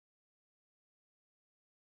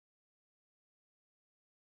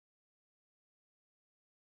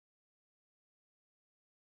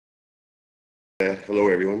Hello,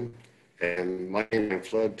 everyone. My name is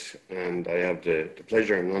Flood, and I have the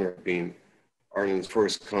pleasure and honor of being Ireland's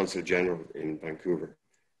first Consul General in Vancouver.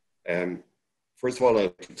 First of all, I'd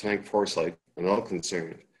like to thank Foresight and all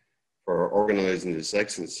concerned for organising this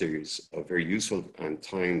excellent series of very useful and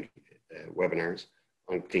timed webinars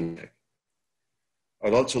on Cleantech.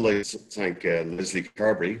 I'd also like to thank Leslie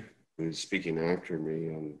Carberry, who is speaking after me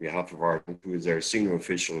on behalf of Ireland, who is our senior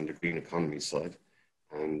official on the green economy side,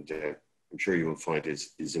 and I'm sure you will find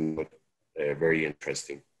his input very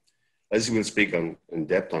interesting. Leslie will speak in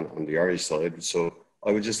depth on the Irish side, so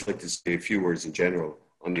I would just like to say a few words in general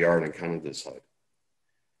on the Ireland-Canada side.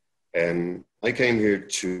 I came here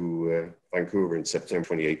to Vancouver in September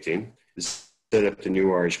 2018 to set up the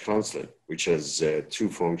new Irish Consulate, which has two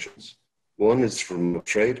functions. One is from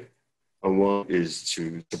trade, and one is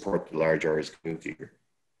to support the large Irish community here.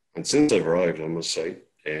 And since I've arrived, I must say,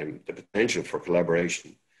 the potential for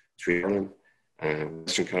collaboration between Ireland and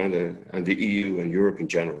Western Canada and the EU and Europe in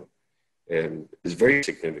general is very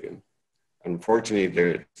significant. Unfortunately,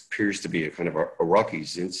 there appears to be a kind of a rocky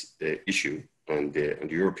issue on the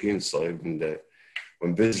European side. And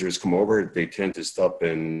when visitors come over, they tend to stop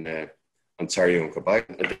in Ontario and Quebec,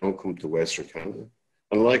 and they don't come to Western Canada.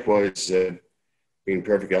 And likewise, being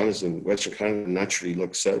perfectly honest, in Western Canada naturally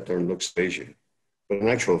looks south or looks to Asia. But in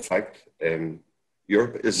actual fact,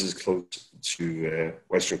 Europe is as close to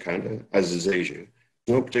Western Canada as is Asia.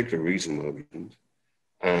 No particular reason why we didn't.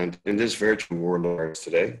 And in this virtual world of ours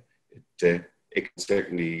today, it can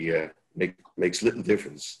certainly makes little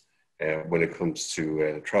difference when it comes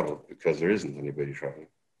to travel, because there isn't anybody traveling.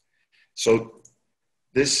 So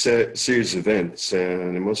this series of events,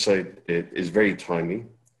 and I must say, it is very timely.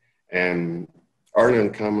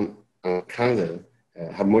 Ireland and Canada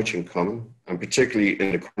have much in common, and particularly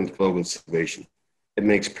in the current global situation. It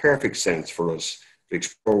makes perfect sense for us to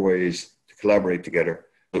explore ways to collaborate together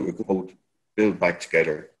so that we can both build back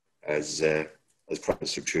together, as Prime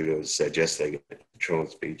Minister Trudeau said yesterday in the Throne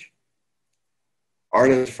speech.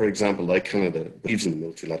 Ireland, for example, like Canada, believes in the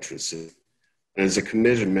multilateral system and is a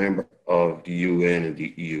committed member of the UN and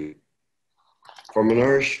the EU. From an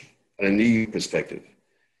Irish and an EU perspective,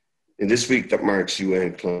 in this week that marks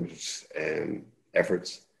UN climate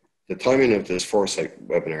efforts, the timing of this Foresight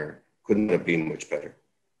webinar couldn't have been much better.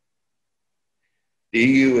 The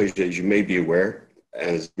EU, as you may be aware,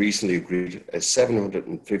 has recently agreed a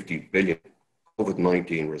 $750 billion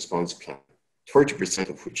COVID-19 response plan, 30%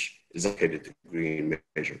 of which is allocated to green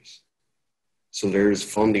measures. So there is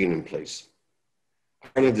funding in place.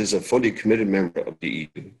 Ireland is a fully committed member of the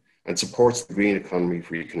EU and supports the green economy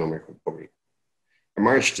for economic recovery. In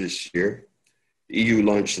March this year, the EU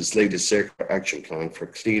launched its latest circular action plan for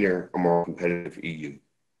a cleaner and more competitive EU.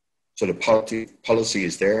 So the policy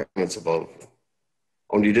is there and it's evolving.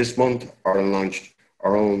 Only this month, Ireland launched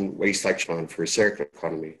our own waste action plan for a circular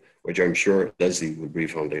economy, which I'm sure Leslie will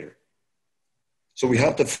brief on later. So we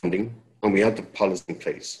have the funding and we have the policy in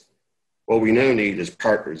place. What we now need is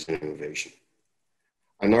partners in innovation.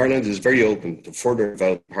 And Ireland is very open to further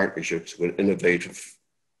develop partnerships with innovative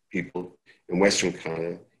people in Western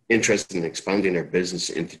Canada interested in expanding their business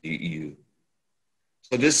into the EU.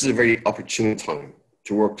 So this is a very opportune time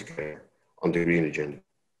to work together on the green agenda.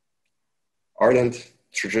 Ireland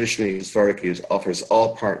traditionally, historically, offers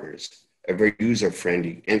all partners a very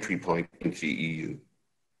user-friendly entry point into the EU,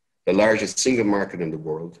 the largest single market in the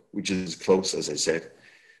world, which is close, as I said,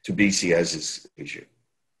 to BC as is Asia.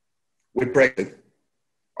 With Brexit,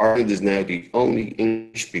 Ireland is now the only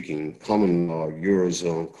English-speaking common law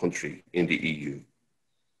Eurozone country in the EU.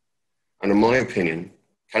 And in my opinion,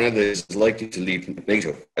 Canada is likely to leave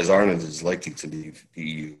NATO as Ireland is likely to leave the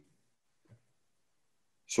EU.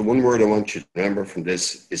 So one word I want you to remember from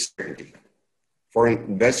this is certainty. For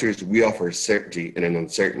investors, we offer certainty in an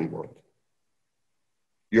uncertain world.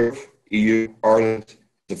 Europe, EU, Ireland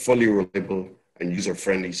is a fully reliable and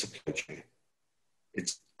user-friendly supply chain.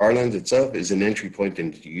 Ireland itself is an entry point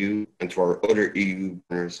into the EU and to our other EU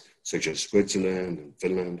partners such as Switzerland and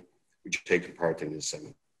Finland, which have taken part in this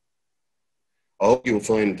summit. I hope you will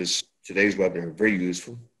find today's webinar very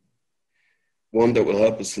useful, one that will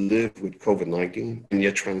help us to live with COVID-19 and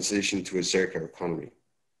yet transition to a circular economy,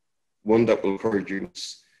 one that will encourage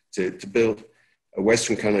us to build a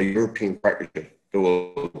Western Canada European partnership that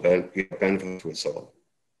will be a benefit to us all.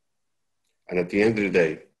 And at the end of the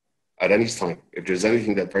day, at any time, if there's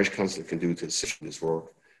anything that Irish Consulate can do to assist in this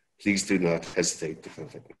work, please do not hesitate to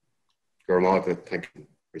contact me. Thank you.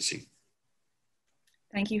 Proceed.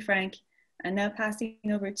 Thank you, Frank. And now passing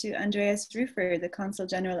over to Andreas Rufer, the Consul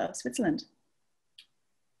General of Switzerland.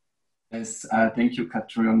 Yes, thank you,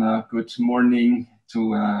 Katrina. Good morning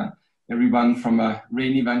to everyone from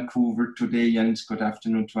rainy Vancouver today, and good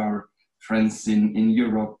afternoon to our friends in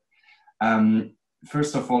Europe.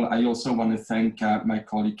 First of all, I also want to thank my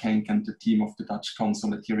colleague Henk and the team of the Dutch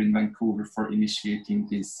Consulate here in Vancouver for initiating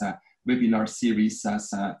this webinar series.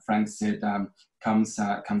 As Frank said,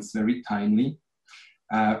 comes very timely.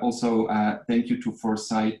 Also, thank you to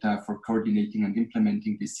Foresight for coordinating and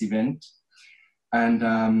implementing this event.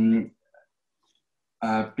 And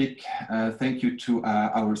a big thank you to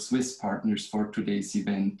our Swiss partners for today's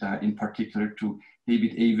event, in particular to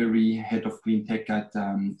David Avery, Head of Cleantech at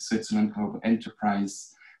Switzerland Global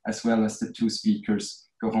Enterprise, as well as the two speakers,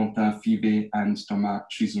 Corentin Fivet and Thomas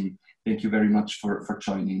Chisum. Thank you very much for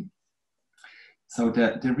joining. So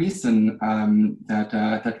the reason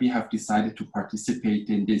that we have decided to participate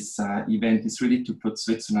in this event is really to put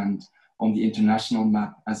Switzerland on the international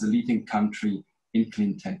map as a leading country in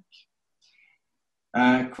Cleantech.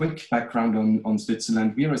 Quick background on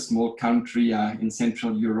Switzerland. We are a small country in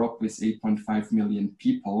Central Europe with 8.5 million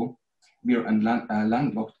people. We are a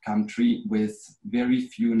landlocked country with very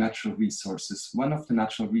few natural resources. One of the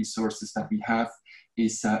natural resources that we have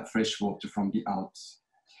is fresh water from the Alps.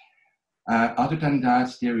 Other than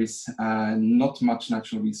that, there is not much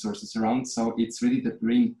natural resources around, so it's really the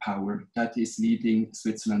brain power that is leading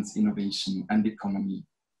Switzerland's innovation and economy.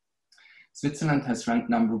 Switzerland has ranked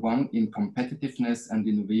 #1 in competitiveness and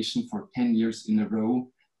innovation for 10 years in a row,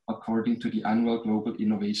 according to the annual Global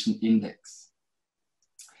Innovation Index.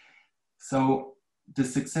 So the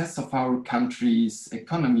success of our country's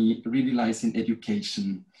economy really lies in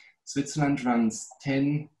education. Switzerland runs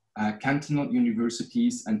 10 cantonal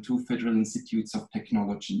universities and 2 federal institutes of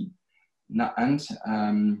technology, and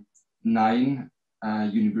 9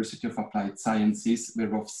 University of Applied Sciences,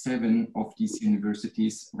 whereof 7 of these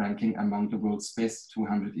universities ranking among the world's best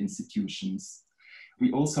 200 institutions.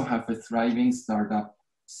 We also have a thriving startup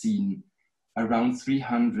scene. Around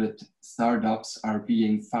 300 startups are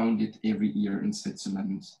being founded every year in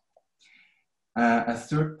Switzerland. A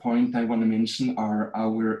third point I want to mention are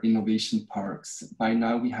our innovation parks. By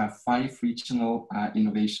now we have 5 regional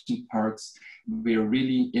innovation parks where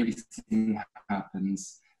really everything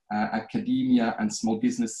happens. Academia and small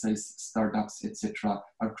businesses, startups, etc.,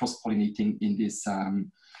 are cross-pollinating in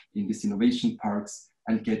this innovation parks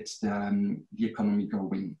and get the economy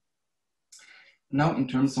going. Now, in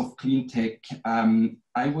terms of Cleantech,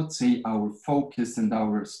 I would say our focus and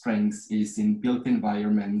our strengths is in built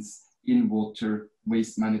environments, in water,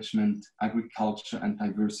 waste management, agriculture and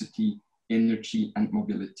diversity, energy and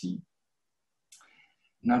mobility.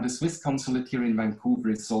 Now, the Swiss Consulate here in Vancouver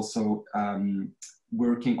is also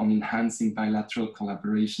working on enhancing bilateral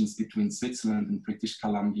collaborations between Switzerland and British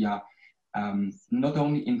Columbia, not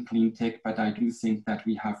only in Cleantech, but I do think that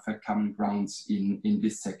we have common grounds in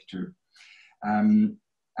this sector.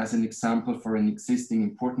 As an example for an existing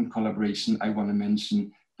important collaboration, I want to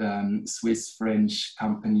mention the Swiss-French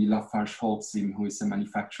company Lafarge-Holcim, who is a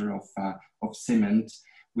manufacturer of cement,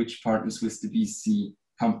 which partners with the BC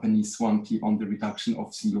company Swanti on the reduction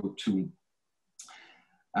of CO2.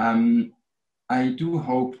 I do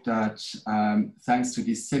hope that thanks to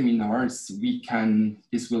these seminars,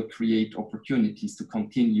 this will create opportunities to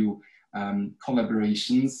continue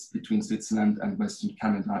collaborations between Switzerland and Western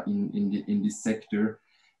Canada in this sector.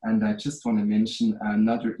 And I just want to mention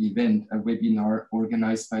another event, a webinar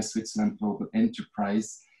organized by Switzerland Global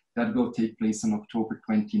Enterprise that will take place on October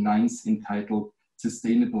 29th, entitled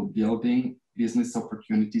Sustainable Building Business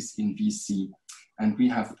Opportunities in VC. And we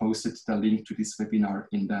have posted the link to this webinar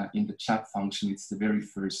in the chat function. It's the very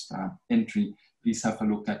first entry. Please have a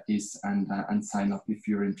look at this and sign up if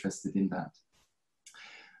you're interested in that.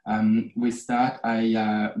 With that,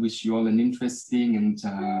 I wish you all an interesting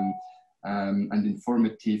and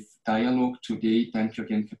informative dialogue today. Thank you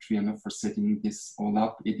again, Katrina, for setting this all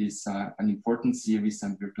up. It is an important series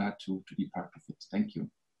and we're glad to be part of it. Thank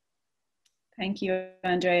you. Thank you,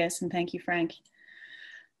 Andreas, and thank you, Frank.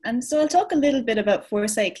 And so I'll talk a little bit about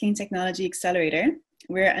Foresight Clean Technology Accelerator.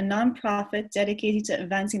 We're a nonprofit dedicated to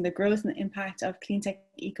advancing the growth and impact of clean tech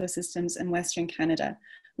ecosystems in Western Canada.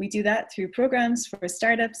 We do that through programs for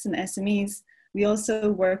startups and SMEs. We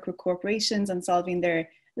also work with corporations on solving their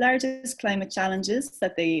largest climate challenges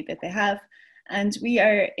that they have. And we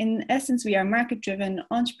are, in essence, we are market-driven,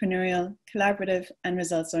 entrepreneurial, collaborative, and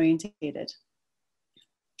results-oriented.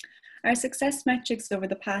 Our success metrics over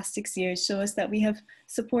the past 6 years show us that we have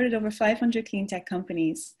supported over 500 clean tech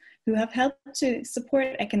companies who have helped to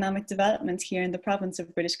support economic development here in the province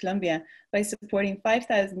of British Columbia by supporting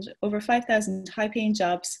over 5,000 high-paying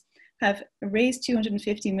jobs, have raised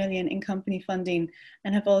 250 million in company funding,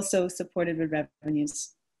 and have also supported with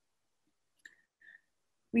revenues.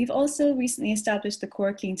 We've also recently established the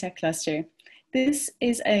Core Cleantech Cluster. This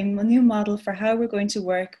is a new model for how we're going to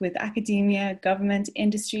work with academia, government,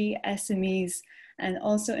 industry, SMEs, and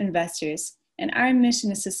also investors. And our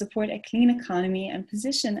mission is to support a clean economy and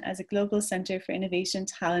position as a global center for innovation,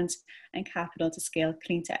 talent, and capital to scale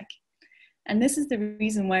clean tech. And this is the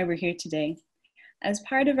reason why we're here today. As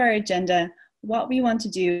part of our agenda, what we want to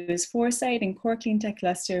do is Foresight and Core Cleantech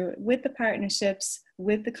Cluster with the partnerships,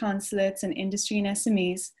 with the consulates and industry and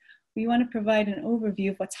SMEs. We want to provide an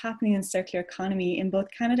overview of what's happening in circular economy in both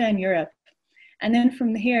Canada and Europe. And then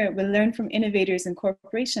from here, we'll learn from innovators and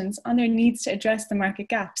corporations on their needs to address the market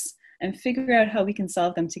gaps and figure out how we can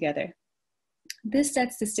solve them together. This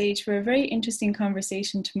sets the stage for a very interesting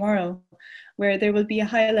conversation tomorrow, where there will be a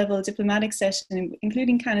high-level diplomatic session,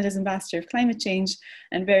 including Canada's Ambassador of Climate Change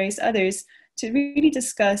and various others, to really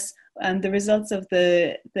discuss the results of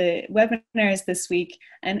the webinars this week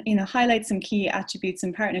and highlight some key attributes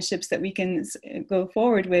and partnerships that we can go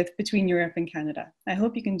forward with between Europe and Canada. I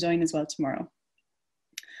hope you can join as well tomorrow.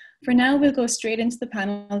 For now, we'll go straight into the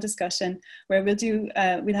panel discussion where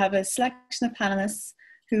we'll have a selection of panelists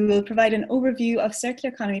who will provide an overview of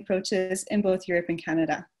circular economy approaches in both Europe and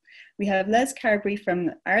Canada. We have Les Carberry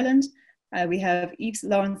from Ireland, we have Yves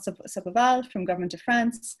Laurent Sapoval from Government of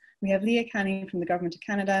France, we have Leah Canning from the Government of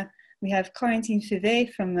Canada, we have Corentin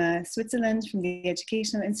Fivet from Switzerland, from the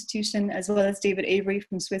Educational Institution, as well as David Avery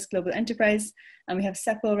from Swiss Global Enterprise, and we have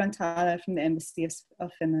Seppo Rantala from the Embassy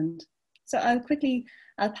of Finland. So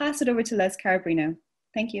I'll pass it over to Les Carberry now.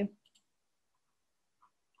 Thank you.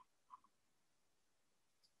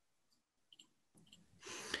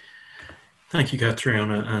 Thank you,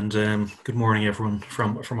 Catriona, and good morning, everyone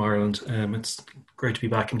from Ireland. It's great to be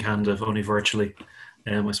back in Canada, if only virtually.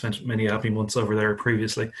 I spent many happy months over there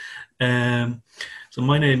previously. So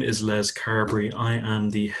my name is Les Carberry. I am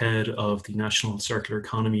the head of the National Circular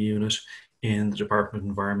Economy Unit in the Department of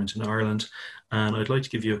Environment in Ireland. And I'd like to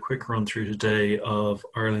give you a quick run through today of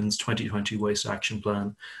Ireland's 2020 Waste Action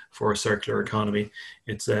Plan for a Circular Economy.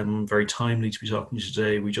 It's very timely to be talking to you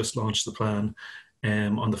today. We just launched the plan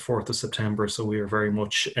on the 4th of September, so we are very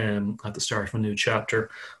much at the start of a new chapter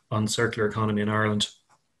on circular economy in Ireland.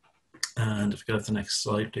 And if we go to the next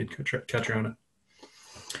slide, please, Catriona.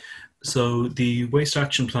 So the Waste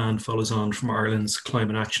Action Plan follows on from Ireland's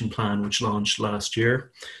Climate Action Plan, which launched last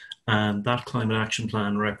year. And that Climate Action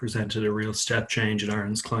Plan represented a real step change in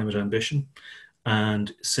Ireland's climate ambition.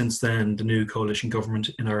 And since then, the new coalition government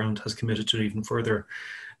in Ireland has committed to an even further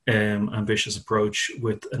ambitious approach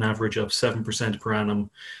with an average of 7% per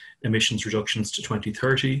annum emissions reductions to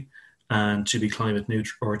 2030 and to be climate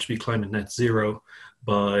neutral or to be climate net zero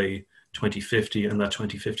by 2050. And that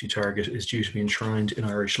 2050 target is due to be enshrined in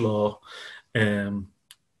Irish law in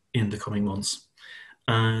the coming months.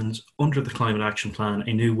 And under the Climate Action Plan,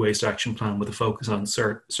 a new Waste Action Plan with a focus on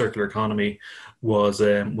circular economy was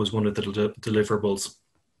one of the deliverables.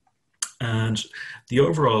 And the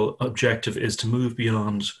overall objective is to move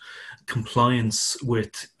beyond compliance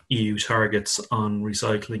with EU targets on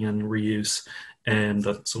recycling and reuse,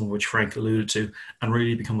 that some of which Frank alluded to, and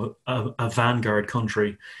really become a vanguard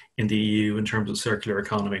country in the EU in terms of circular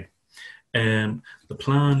economy. The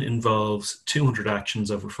plan involves 200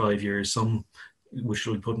 actions over 5 years, some which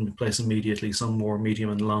will be put in place immediately, some more medium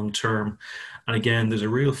and long term. And again, there's a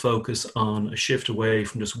real focus on a shift away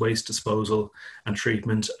from just waste disposal and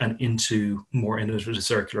treatment and into more innovative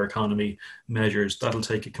circular economy measures. That'll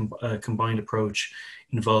take a combined approach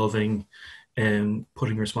involving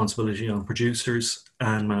putting responsibility on producers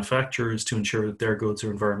and manufacturers to ensure that their goods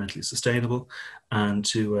are environmentally sustainable and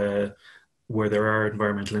to where there are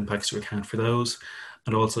environmental impacts to account for those,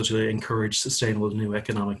 and also to encourage sustainable new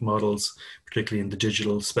economic models, particularly in the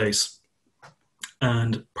digital space.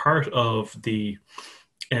 And part of the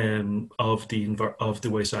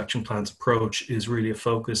Waste Action Plan's approach is really a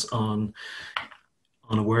focus on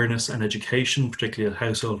awareness and education, particularly at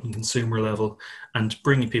household and consumer level, and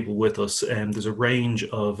bringing people with us. There's a range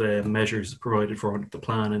of measures provided for under the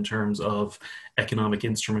plan in terms of economic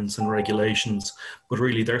instruments and regulations, but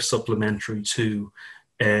really they're supplementary to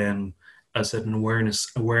as I said, an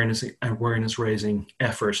awareness raising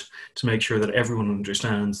effort to make sure that everyone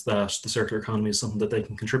understands that the circular economy is something that they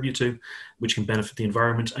can contribute to, which can benefit the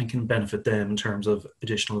environment and can benefit them in terms of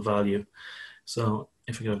additional value. So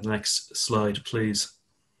if we go to the next slide, please.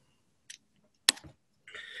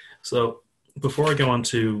 So before I go on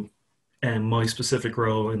to my specific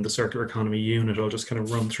role in the circular economy unit, I'll just kind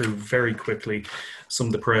of run through very quickly some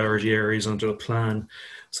of the priority areas under the plan.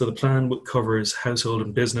 So the plan covers household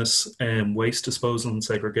and business waste disposal and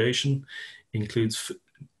segregation, includes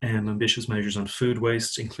ambitious measures on food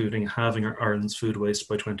waste, including halving Ireland's food waste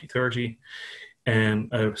by 2030,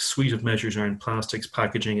 a suite of measures around plastics,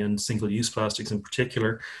 packaging, and single-use plastics in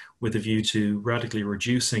particular, with a view to radically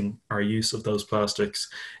reducing our use of those plastics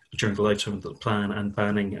during the lifetime of the plan and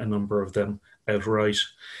banning a number of them outright.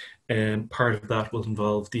 Part of that will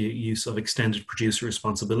involve the use of extended producer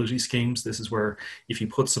responsibility schemes. This is where if you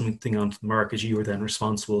put something onto the market, you are then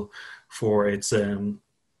responsible for its collection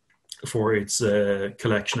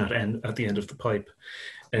at the end of the pipe.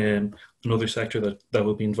 Another sector that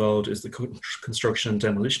will be involved is the construction and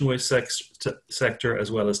demolition waste sector,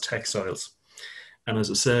 as well as textiles. And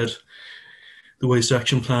as I said, the Waste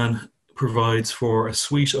Action Plan provides for a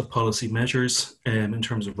suite of policy measures in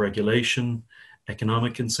terms of regulation,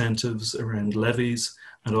 economic incentives around levies,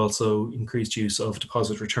 and also increased use of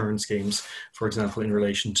deposit return schemes, for example, in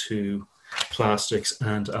relation to plastics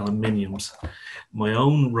and aluminiums. My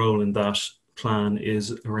own role in that plan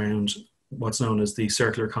is around what's known as the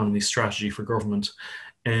circular economy strategy for government.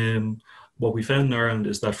 What we found in Ireland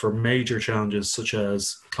is that for major challenges such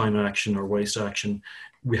as climate action or waste action,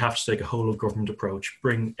 we have to take a whole of government approach,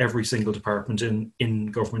 bring every single department in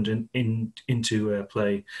government into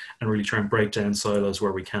play, and really try and break down silos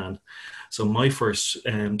where we can. So my first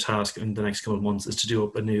task in the next couple of months is to do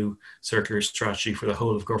up a new circular strategy for the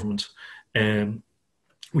whole of government,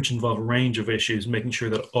 which involve a range of issues, making sure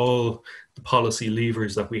that all the policy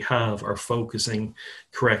levers that we have are focusing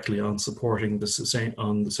correctly on supporting the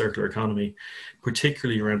circular economy,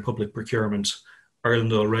 particularly around public procurement.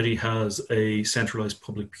 Ireland already has a centralised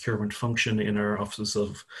public procurement function in our Office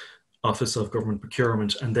of Government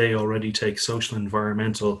Procurement, and they already take social and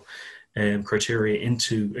environmental criteria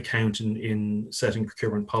into account in setting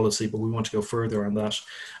procurement policy, but we want to go further on that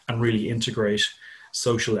and really integrate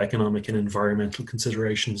social, economic and environmental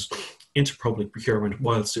considerations into public procurement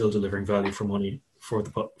while still delivering value for money for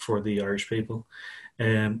the Irish people.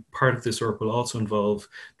 Part of this work will also involve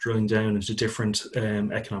drilling down into different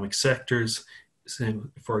economic sectors,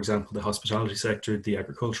 for example, the hospitality sector, the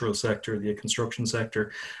agricultural sector, the construction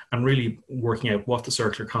sector, and really working out what the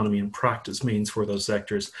circular economy in practice means for those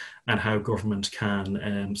sectors and how government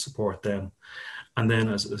can support them. And then,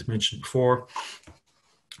 as mentioned before,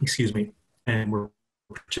 we're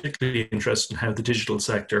particularly interested in how the digital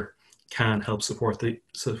sector can help support the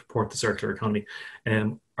circular economy.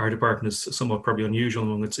 Our department is somewhat probably unusual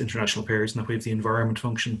among its international peers in that we have the environment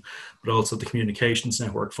function, but also the communications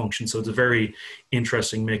network function. So it's a very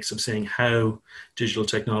interesting mix of seeing how digital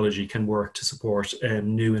technology can work to support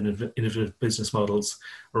new innovative business models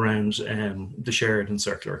around the shared and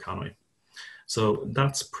circular economy. So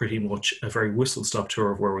that's pretty much a very whistle-stop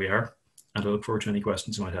tour of where we are, and I look forward to any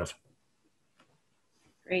questions you might have.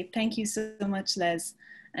 Great, thank you so much, Les.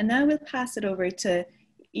 And now we'll pass it over to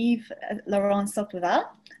Yves Laurent Sopreval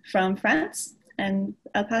from France. And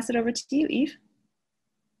I'll pass it over to you, Yves.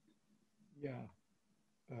 Yeah.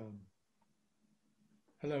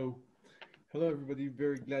 Hello. Hello, everybody.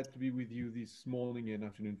 Very glad to be with you this morning and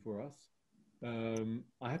afternoon for us.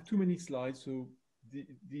 I have too many slides, so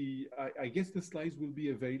I guess the slides will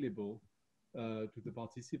be available to the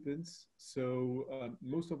participants. So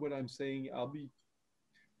most of what I'm saying, I'll be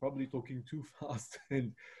probably talking too fast,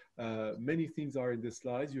 and many things are in the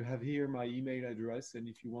slides. You have here my email address, and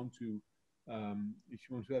if you want to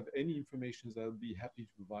have any information, I'll be happy to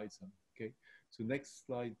provide some. Okay, so next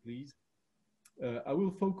slide, please. I will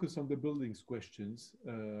focus on the buildings questions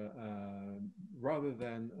rather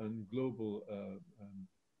than on global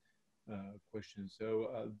questions.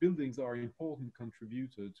 So buildings are an important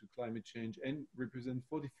contributor to climate change and represent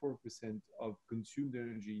 44% of consumed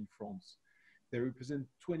energy in France. They represent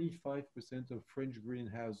 25% of French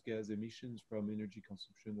greenhouse gas emissions from energy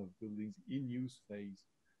consumption of buildings in use phase.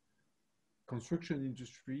 Construction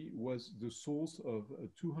industry was the source of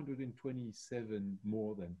 227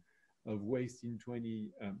 more than of waste in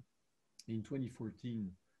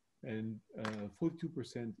 2014, and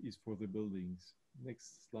 42% is for the buildings.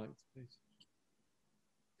 Next slide, please.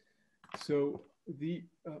 So the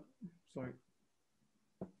sorry,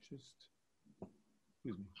 just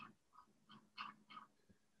excuse me.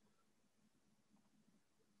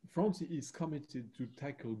 France is committed to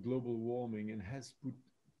tackle global warming and has put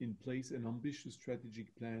in place an ambitious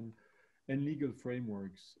strategic plan and legal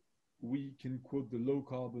frameworks. We can quote the low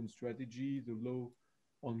carbon strategy, the law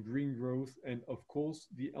on green growth, and of course,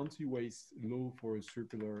 the anti-waste law for a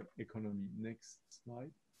circular economy. Next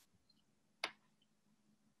slide.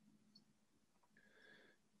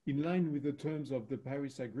 In line with the terms of the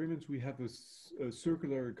Paris Agreement, we have a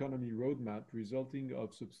circular economy roadmap resulting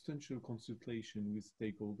of substantial consultation with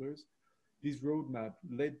stakeholders. This roadmap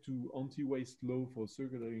led to anti-waste law for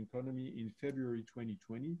circular economy in February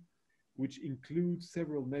 2020, which includes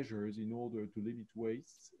several measures in order to limit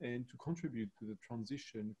wastes and to contribute to the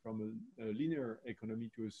transition from a linear economy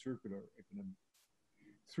to a circular economy.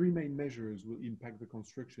 Three main measures will impact the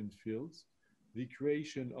construction fields: the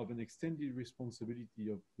creation of an extended responsibility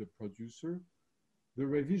of the producer, the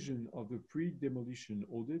revision of the pre-demolition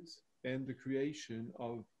audits, and the creation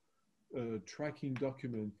of a tracking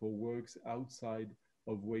document for works outside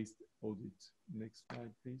of waste audits. Next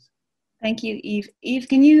slide, please. Thank you, Yves. Yves,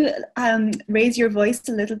 can you raise your voice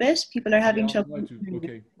a little bit? People are having trouble.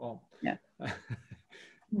 Okay. Well, yeah.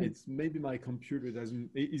 It's maybe my computer doesn't.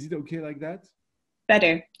 Is it okay like that?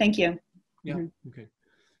 Better. Thank you. Yeah. Okay.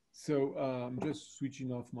 So I'm just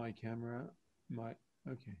switching off my camera.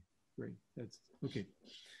 Okay. Great. That's okay.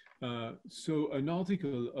 So an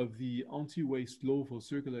article of the anti-waste law for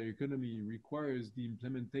circular economy requires the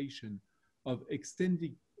implementation of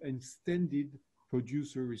extended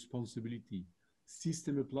producer responsibility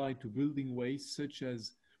system applied to building waste, such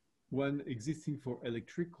as one existing for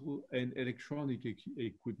electrical and electronic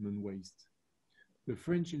equipment waste. The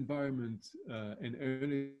French Environment and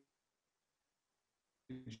Energy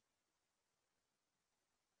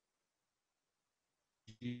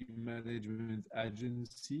Management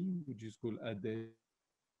Agency, which is called ADEME,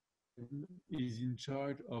 is in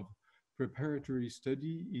charge of preparatory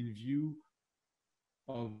study in view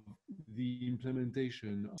of the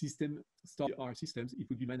implementation of systems. It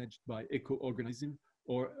would be managed by eco-organism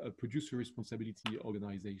or a producer responsibility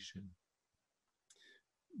organization.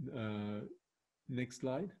 Next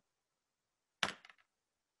slide.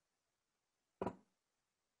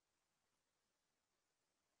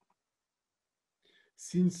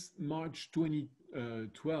 Since March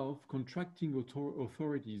 2012, contracting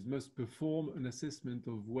authorities must perform an assessment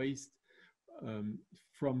of waste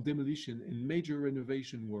from demolition and major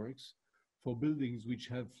renovation works for buildings which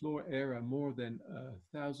have floor area more than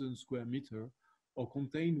 1,000 square meters or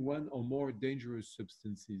contain one or more dangerous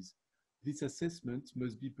substances. This assessment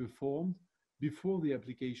must be performed before the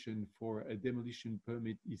application for a demolition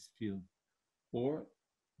permit is filed, or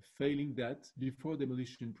failing that, before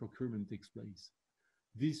demolition procurement takes place.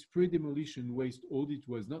 This pre-demolition waste audit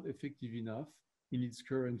was not effective enough in its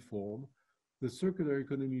current form. The circular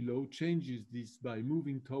economy law changes this by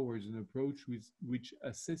moving towards an approach which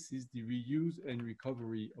assesses the reuse and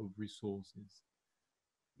recovery of resources.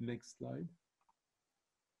 Next slide.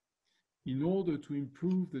 In order to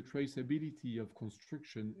improve the traceability of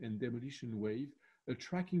construction and demolition waste, a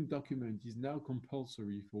tracking document is now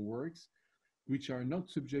compulsory for works which are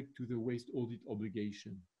not subject to the waste audit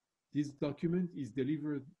obligation. This document is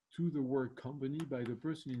delivered to the work company by the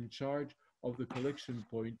person in charge of the collection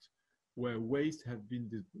point where waste have been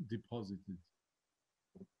deposited.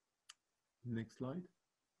 Next slide.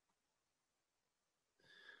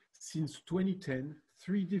 Since 2010,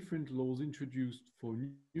 3 different laws introduced for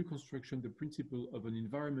new construction the principle of an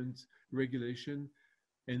environment regulation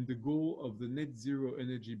and the goal of the net zero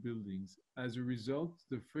energy buildings. As a result,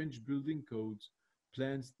 the French building codes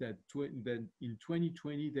plans that in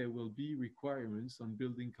 2020 there will be requirements on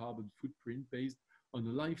building carbon footprint based on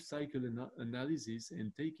a life cycle analysis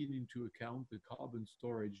and taking into account the carbon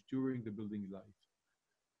storage during the building life.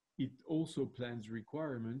 It also plans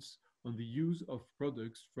requirements on the use of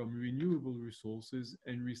products from renewable resources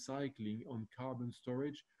and recycling on carbon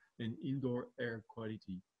storage and indoor air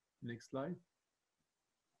quality. Next slide.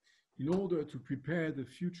 In order to prepare the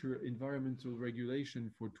future environmental regulation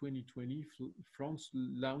for 2020, France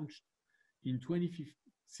launched in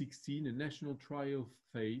 2016 a national trial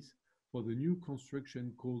phase for the new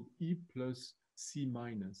construction called E+C-.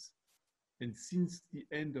 And since the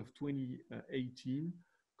end of 2018,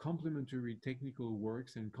 complementary technical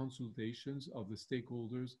works and consultations of the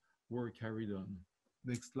stakeholders were carried on.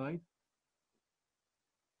 Next slide.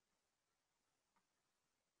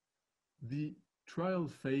 The trial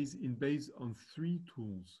phase is based on 3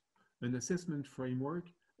 tools: an assessment framework,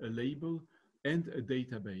 a label, and a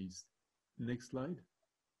database. Next slide.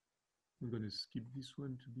 I'm going to skip this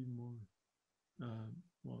one to be more,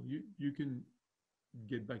 well, you can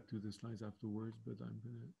get back to the slides afterwards, but I'm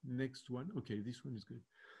going to, next one. Okay, this one is good.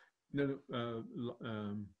 No,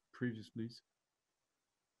 previous, please.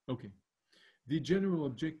 Okay. The general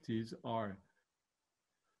objectives are: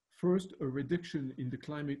 first, a reduction in the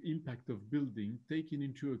climate impact of building, taking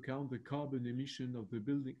into account the carbon emission of the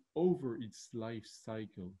building over its life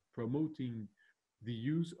cycle, promoting the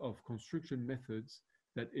use of construction methods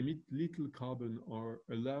that emit little carbon or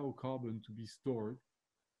allow carbon to be stored,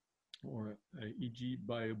 or e.g.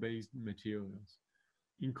 bio-based materials.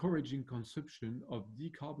 encouraging consumption of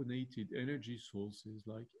decarbonated energy sources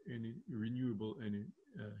like renewable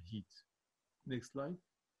heat. Next slide.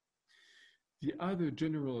 The other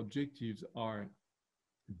general objectives are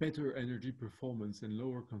better energy performance and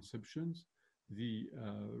lower consumptions. The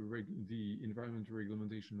environmental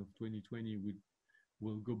regulation of 2020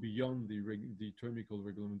 will go beyond the thermical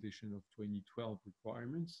regulation of 2012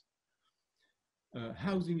 requirements.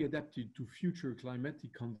 Housing adapted to future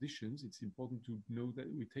climatic conditions. It's important to know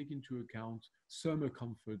that we take into account summer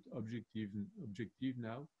comfort objective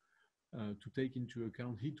now, to take into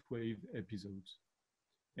account heat wave episodes,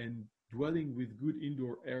 and dwelling with good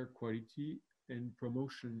indoor air quality and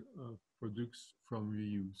promotion of products from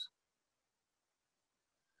reuse.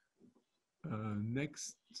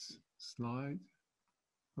 Next slide.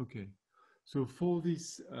 Okay. So for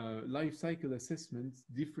this life cycle assessment,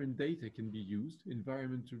 different data can be used: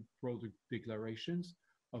 environmental product declarations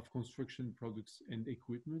of construction products and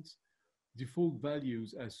equipment, default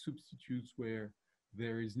values as substitutes where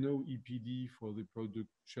there is no EPD for the product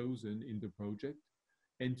chosen in the project,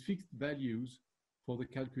 and fixed values for the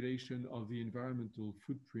calculation of the environmental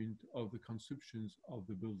footprint of the consumptions of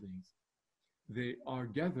the buildings. They are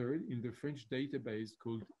gathered in the French database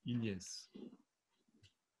called INES.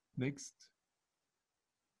 Next.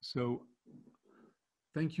 So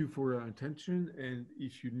thank you for your attention, and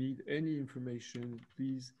if you need any information,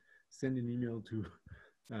 please send an email to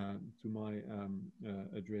my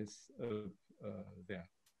address there.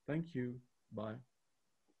 Thank you. Bye.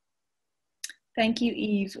 Thank you,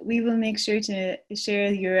 Yves. We will make sure to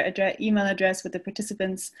share your email address with the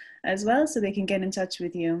participants as well, so they can get in touch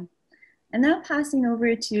with you. And now passing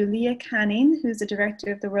over to Leah Canning, who's the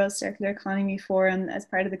director of the World Circular Economy Forum as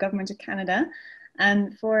part of the Government of Canada,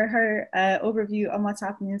 and for her overview on what's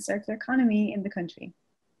happening in circular economy in the country.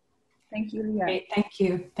 Thank you, Leah. Great, thank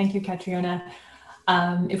you. Thank you, Catriona.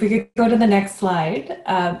 If we could go to the next slide.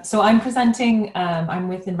 So I'm presenting, I'm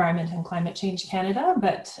with Environment and Climate Change Canada,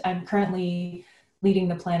 but I'm currently leading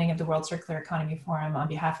the planning of the World Circular Economy Forum on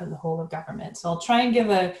behalf of the whole of government. So I'll try and give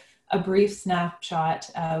a brief snapshot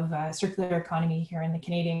of circular economy here in the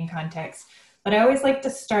Canadian context. But I always like to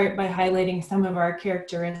start by highlighting some of our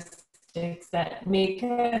characteristics that make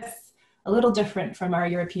us a little different from our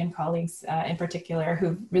European colleagues in particular,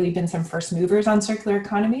 who've really been some first movers on circular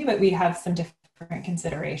economy, but we have some different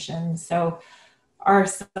considerations. So our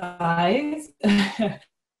size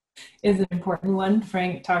is an important one.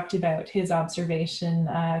 Frank talked about his observation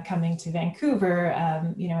coming to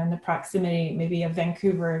Vancouver, you know, in the proximity maybe of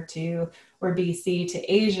Vancouver to, or BC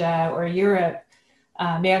to Asia or Europe,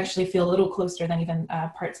 may actually feel a little closer than even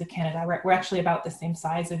parts of Canada. We're actually about the same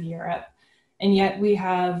size of Europe. And yet we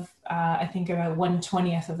have, I think, about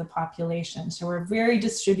 1/20th of the population. So we're very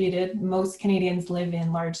distributed. Most Canadians live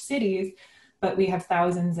in large cities, but we have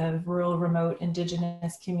thousands of rural, remote,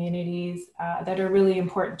 Indigenous communities that are really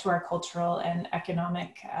important to our cultural and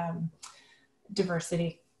economic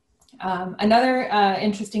diversity. Another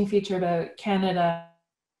interesting feature about Canada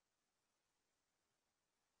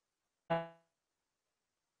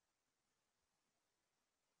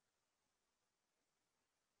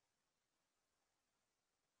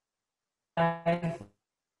I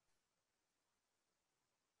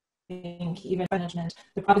think even management,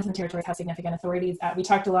 the provinces and territories have significant authorities. We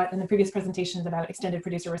talked a lot in the previous presentations about extended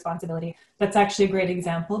producer responsibility. That's actually a great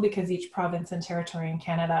example because each province and territory in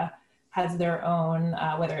Canada has their own,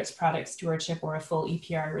 whether it's product stewardship or a full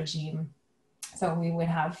EPR regime. So we would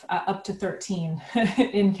have up to 13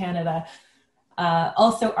 in Canada.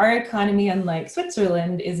 Also, our economy, unlike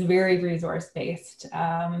Switzerland, is very resource-based,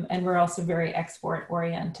 and we're also very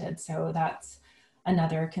export-oriented. So that's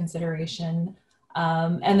another consideration.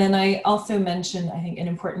 And then I also mentioned, I think, an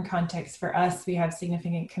important context for us, we have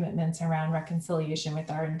significant commitments around reconciliation with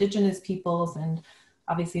our Indigenous peoples, and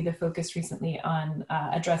obviously the focus recently on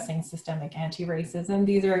addressing systemic anti-racism.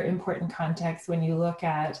 These are important contexts when you look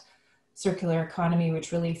at circular economy,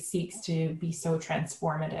 which really seeks to be so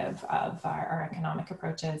transformative of our economic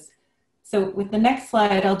approaches. So with the next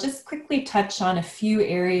slide, I'll just quickly touch on a few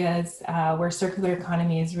areas where circular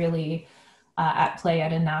economy is really at play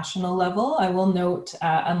at a national level. I will note,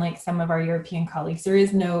 unlike some of our European colleagues, there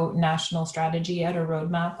is no national strategy yet or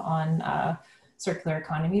roadmap on circular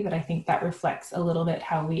economy, but I think that reflects a little bit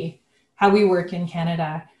how we work in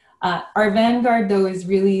Canada. Our vanguard, though, is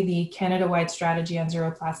really the Canada-wide strategy on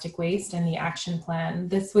zero plastic waste and the action plan.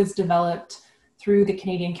 This was developed through the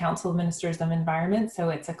Canadian Council of Ministers of Environment, so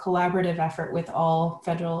it's a collaborative effort with all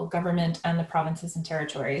federal government and the provinces and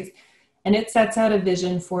territories. And it sets out a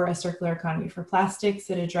vision for a circular economy for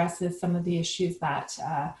plastics. It addresses some of the issues that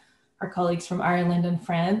our colleagues from Ireland and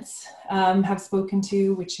France have spoken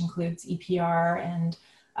to, which includes EPR and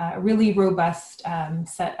a really robust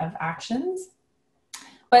set of actions.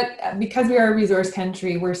 But because we are a resource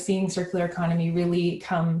country, we're seeing circular economy really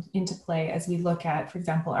come into play as we look at, for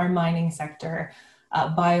example, our mining sector.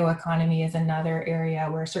 Bioeconomy is another area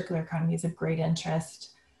where circular economy is of great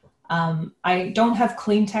interest. I don't have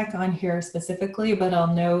Cleantech on here specifically, but I'll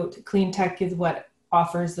note Cleantech is what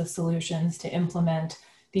offers the solutions to implement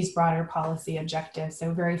these broader policy objectives.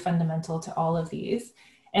 So very fundamental to all of these.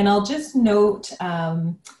 And I'll just note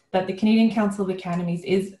that the Canadian Council of Academies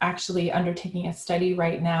is actually undertaking a study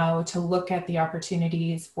right now to look at the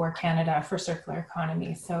opportunities for Canada for circular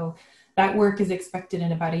economy. So that work is expected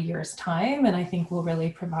in about a year's time, and I think will really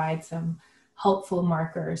provide some helpful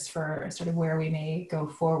markers for sort of where we may go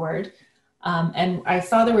forward. And I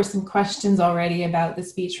saw there were some questions already about the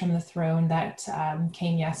speech from the throne that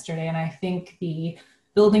came yesterday, and I think the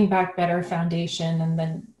Building Back Better Foundation and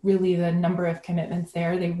then really the number of commitments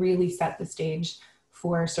there, they really set the stage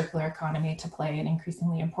for circular economy to play an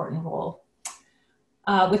increasingly important role.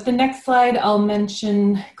 With the next slide, I'll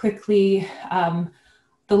mention quickly,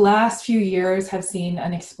 the last few years have seen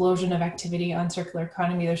an explosion of activity on circular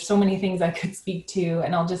economy. There's so many things I could speak to,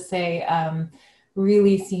 and I'll just say,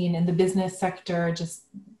 really seen in the business sector, just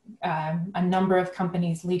a number of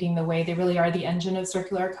companies leading the way. They really are the engine of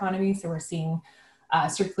circular economy. So we're seeing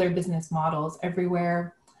circular business models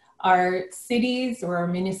everywhere. Our cities or our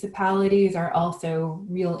municipalities are also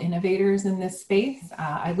real innovators in this space.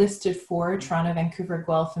 I listed 4, Toronto, Vancouver,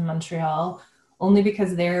 Guelph, and Montreal, only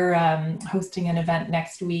because they're hosting an event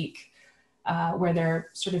next week where they're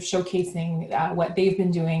sort of showcasing what they've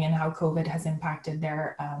been doing and how COVID has impacted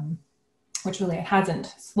their, which really it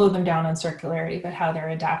hasn't slowed them down on circularity, but how they're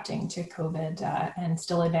adapting to COVID and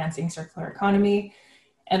still advancing circular economy.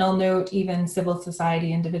 And I'll note even civil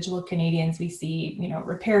society, individual Canadians, we see, you know,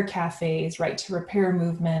 repair cafes, right to repair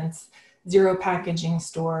movements, zero packaging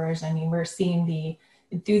stores. I mean, we're seeing the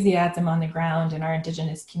enthusiasm on the ground in our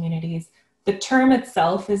Indigenous communities. The term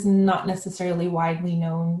itself is not necessarily widely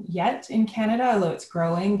known yet in Canada, although it's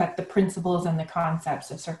growing, but the principles and the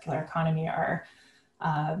concepts of circular economy are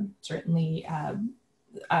certainly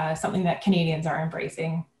something that Canadians are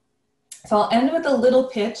embracing. So I'll end with a little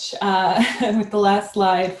pitch with the last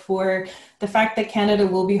slide for the fact that Canada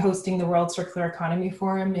will be hosting the World Circular Economy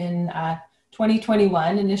Forum in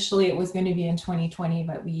 2021. Initially, it was going to be in 2020,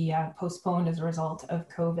 but we postponed as a result of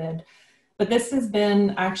COVID. But this has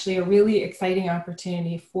been actually a really exciting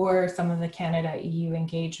opportunity for some of the Canada-EU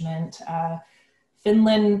engagement.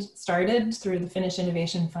 Finland started through the Finnish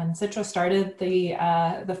Innovation Fund. Citra started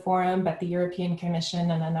the forum, but the European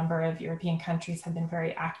Commission and a number of European countries have been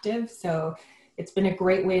very active. So it's been a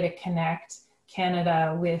great way to connect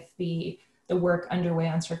Canada with the work underway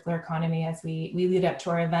on circular economy as we lead up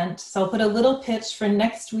to our event. So I'll put a little pitch for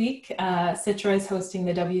next week. Citra is hosting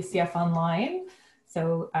the WCF online.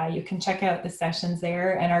 So you can check out the sessions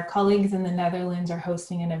there. And our colleagues in the Netherlands are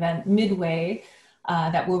hosting an event midway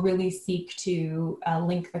that will really seek to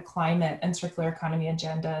link the climate and circular economy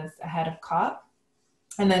agendas ahead of COP.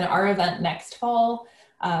 And then our event next fall,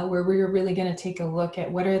 where we're really going to take a look at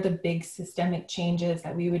what are the big systemic changes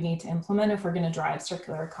that we would need to implement if we're going to drive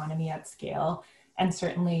circular economy at scale, and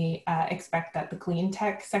certainly expect that the clean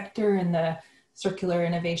tech sector and the circular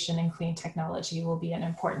innovation and clean technology will be an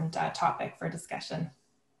important topic for discussion.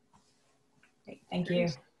 Great, thank you.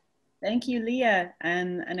 Thank you, Leah.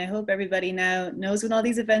 And I hope everybody now knows when all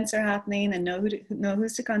these events are happening and know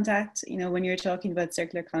who's to contact, you know, when you're talking about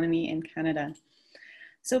circular economy in Canada.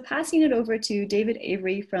 So passing it over to David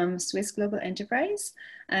Avery from Swiss Global Enterprise,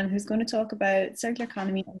 who's going to talk about circular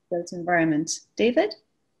economy and built environment. David?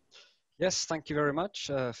 Yes, thank you very much.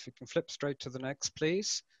 If you can flip straight to the next,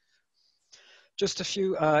 please. Just a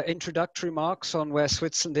few introductory remarks on where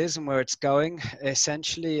Switzerland is and where it's going.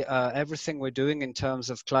 Essentially, everything we're doing in terms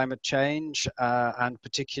of climate change and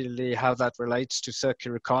particularly how that relates to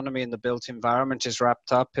circular economy and the built environment is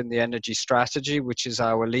wrapped up in the energy strategy, which is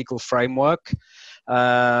our legal framework.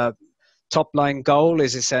 Top line goal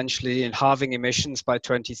is essentially in halving emissions by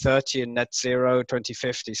 2030 and net zero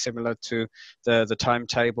 2050, similar to the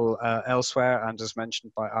timetable elsewhere and as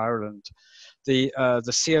mentioned by Ireland. The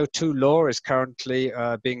CO2 law is currently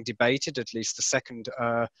being debated, at least the second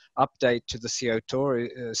update to the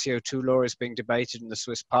CO2 law is being debated in the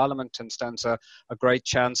Swiss Parliament and stands a great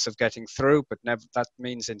chance of getting through, but that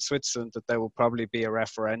means in Switzerland that there will probably be a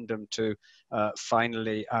referendum to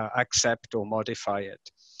finally accept or modify it.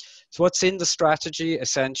 So what's in the strategy?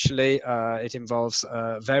 Essentially, it involves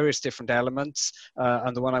various different elements,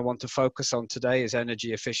 and the one I want to focus on today is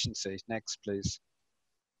energy efficiency. Next, please.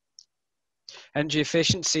 Energy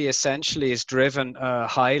efficiency essentially is driven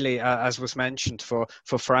highly, as was mentioned, for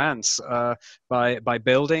France by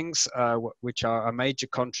buildings, which are a major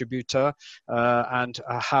contributor, and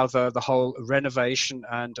how the whole renovation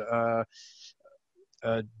and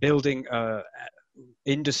building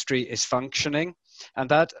industry is functioning. And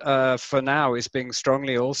that for now is being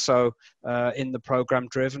strongly also in the program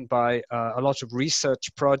driven by a lot of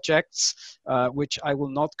research projects, which I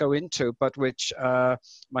will not go into, but which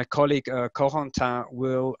my colleague Corentin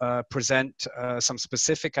will present some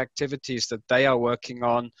specific activities that they are working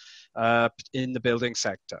on in the building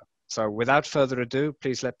sector. So without further ado,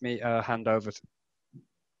 please let me hand over.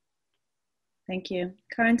 Thank you.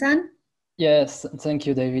 Corentin? Yes, thank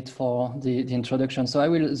you, David, for the introduction. So I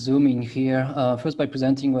will zoom in here first by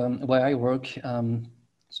presenting where I work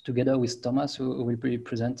together with Thomas, who will be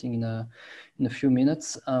presenting in a few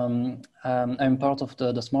minutes. I'm part of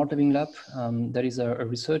the Smart Living Lab. That is a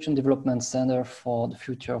research and development center for the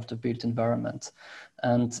future of the built environment.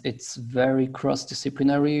 And it's very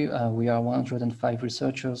cross-disciplinary. We are 105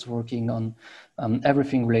 researchers working on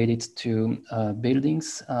everything related to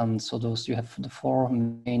buildings. So those, you have the four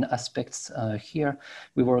main aspects here.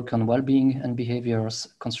 We work on well-being and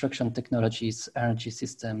behaviors, construction technologies, energy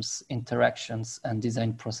systems, interactions, and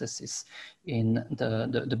design processes in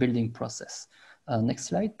the building process. Next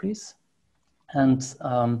slide, please. And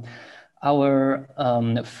our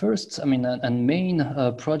first, and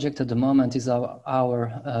main project at the moment is our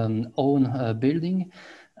own building.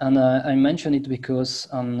 And I mention it because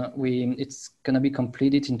it's going to be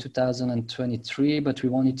completed in 2023, but we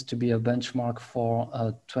want it to be a benchmark for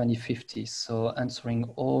 2050. So answering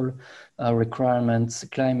all requirements,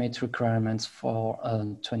 climate requirements for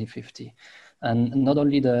 2050. And not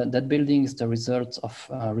only that building is the result of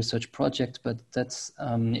a research project, but that's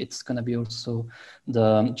it's going to be also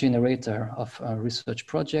the generator of research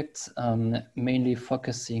projects, mainly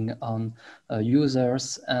focusing on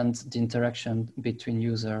users and the interaction between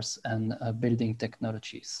users and building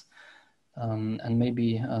technologies. And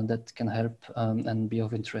maybe that can help and be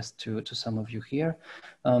of interest to some of you here.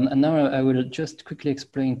 And now I will just quickly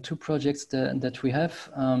explain two projects that we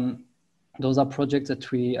have. Those are projects that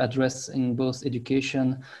we address in both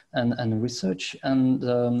education and research. And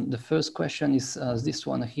the first question is this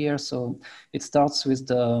one here. So it starts with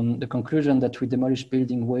the conclusion that we demolish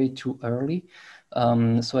building way too early.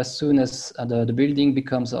 So as soon as the building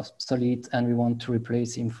becomes obsolete and we want to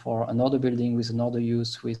replace him for another building with another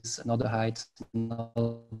use, with another height,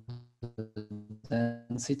 another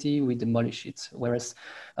density, we demolish it. Whereas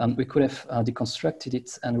we could have deconstructed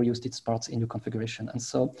it and reused its parts in new configuration. And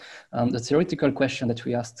so the theoretical question that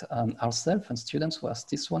we asked ourselves and students was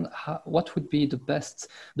this one: what would be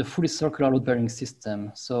the fully circular load-bearing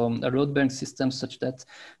system? So a load-bearing system such that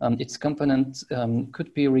its components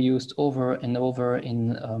could be reused over and over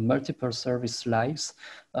in multiple service lives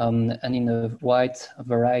and in a wide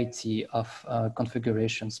variety of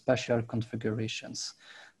configurations, spatial configurations.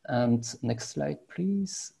 And next slide,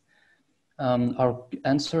 please. Our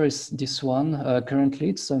answer is this one. Currently,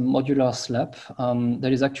 it's a modular slab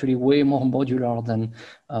that is actually way more modular than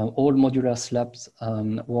all modular slabs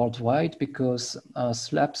worldwide, because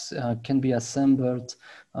slabs can be assembled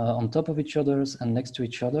on top of each other and next to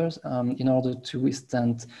each other in order to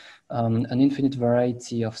withstand an infinite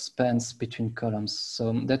variety of spans between columns.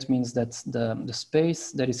 So that means that the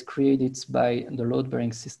space that is created by the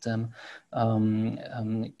load-bearing system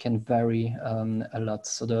can vary a lot.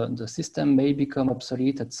 So the system may become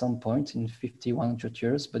obsolete at some point in 50, 100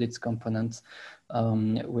 years, but its components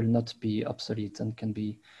will not be obsolete and can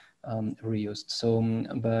be reused. So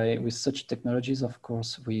with such technologies, of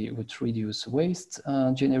course, we would reduce waste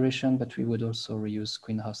generation, but we would also reduce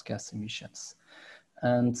greenhouse gas emissions.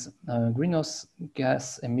 And greenhouse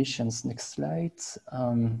gas emissions, next slide,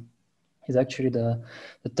 is actually the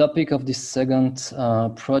topic of this second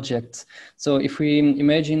project. So if we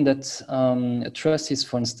imagine that trusses,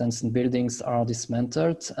 for instance, in buildings are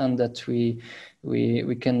dismantled and that we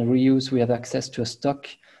can reuse, we have access to a stock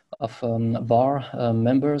of bar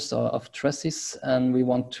members of trusses, and we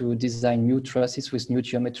want to design new trusses with new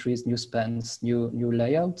geometries, new spans, new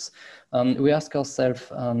layouts. We ask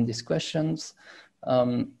ourselves these questions.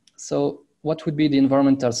 So what would be the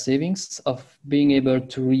environmental savings of being able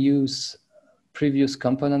to reuse previous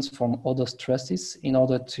components from other trusses in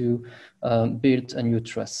order to build a new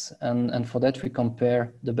truss. And for that, we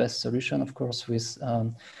compare the best solution, of course, with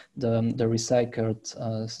the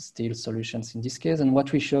recycled steel solutions in this case. And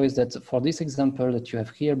what we show is that for this example that you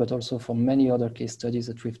have here, but also for many other case studies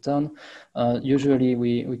that we've done, usually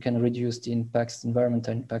we can reduce the impacts,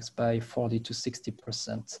 environmental impacts, by 40 to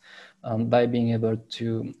 60% by being able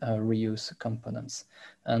to reuse components.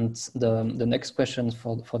 And the next question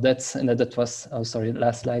for that, and that was, sorry,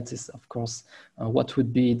 last slide, is of course, what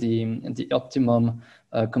would be the optimum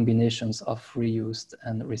combinations of reused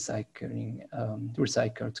and recycled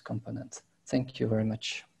components? Thank you very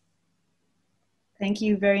much. Thank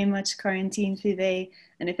you very much, Corentin Fivet.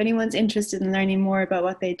 And if anyone's interested in learning more about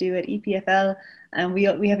what they do at EPFL,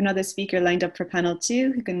 we have another speaker lined up for panel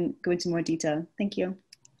 2 who can go into more detail. Thank you.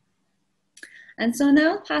 And so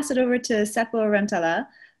now I'll pass it over to Seppo Rantala,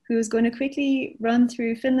 who is going to quickly run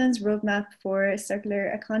through Finland's roadmap for circular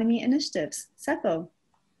economy initiatives. Seppo.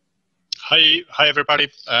 Hi everybody,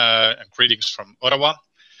 greetings from Ottawa.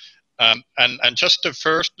 And just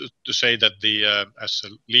first to say that as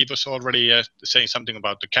Lee was already saying something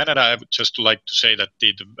about Canada, I would just like to say that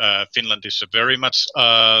Finland is very much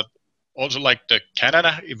also like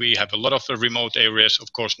Canada. We have a lot of remote areas,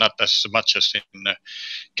 of course, not as much as in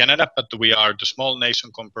Canada, but we are the small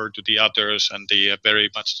nation compared to the others, and very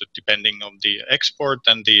much depending on the export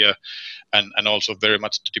and and also very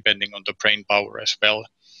much depending on the brain power as well.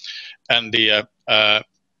 And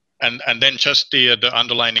and then just the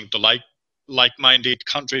underlining the like-minded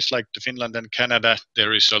countries like Finland and Canada,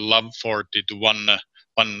 there is a love for the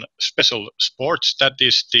one special sports, that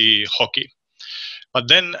is the hockey. But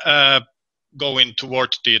then going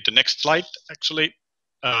towards the next slide, actually,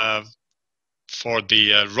 for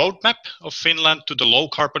the roadmap of Finland to the low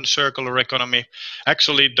carbon circular economy.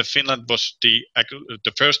 Actually, Finland was the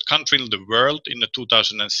first country in the world in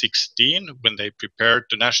 2016 when they prepared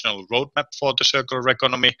the national roadmap for the circular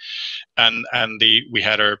economy, and we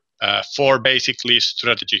had 4 basically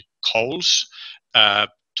strategic goals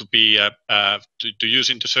to be to use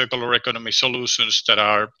in the circular economy solutions that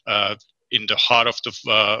are in the heart of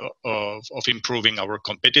of improving our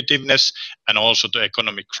competitiveness and also the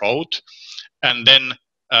economic growth. And then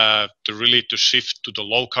to shift to the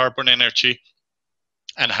low carbon energy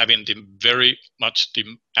and having very much the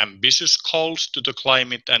ambitious goals to the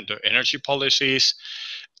climate and the energy policies.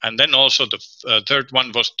 And then also the third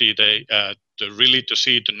one was really to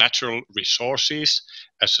see the natural resources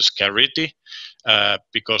as a scarcity,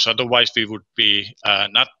 because otherwise we would be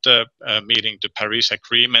not meeting the Paris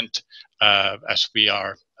Agreement as we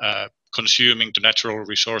are consuming the natural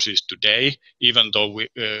resources today, even though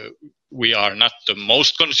we are not the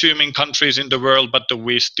most consuming countries in the world, but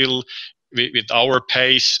we still, with our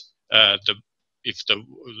pace, if the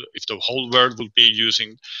whole world will be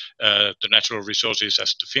using the natural resources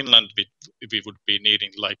as to Finland, we would be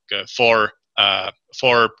needing like 4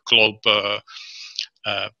 globe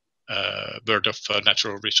worth of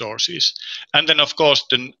natural resources. And then of course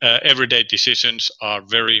the everyday decisions are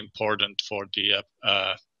very important for the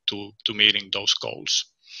to meeting those goals.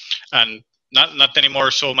 And not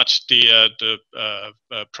anymore so much the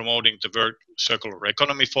promoting the World Circular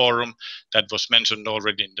Economy Forum that was mentioned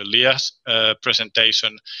already in the Leah's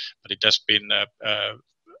presentation, but it has been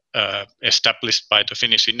established by the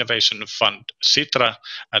Finnish Innovation Fund Sitra,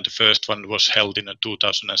 and the first one was held in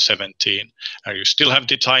 2017. You still have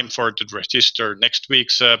the time for to register next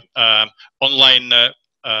week's online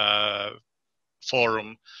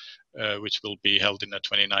forum, which will be held in the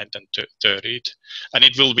 29th and 30th. And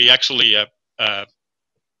it will be actually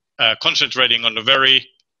concentrating on the very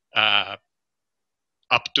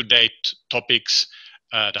up-to-date topics,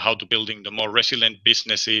 how to building the more resilient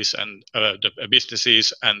businesses and the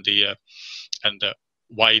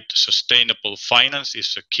why sustainable finance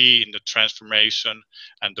is a key in the transformation,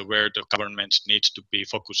 and where the governments needs to be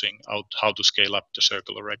focusing out how to scale up the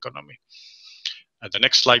circular economy. The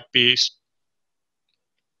next slide, please.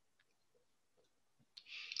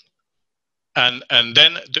 And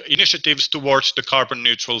then the initiatives towards the carbon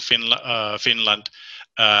neutral Finland.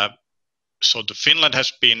 So the Finland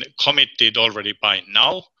has been committed already by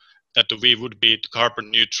now that we would be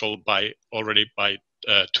carbon neutral already by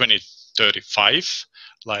 2035,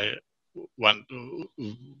 and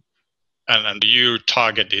the EU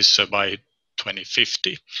target is by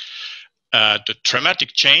 2050. The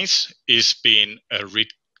dramatic change is being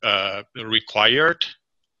required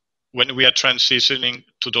when we are transitioning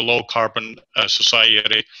to the low carbon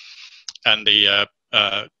society, and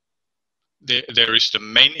there is the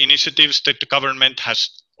main initiatives that the government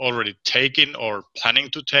has already taken or planning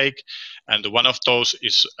to take, and one of those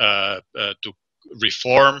is to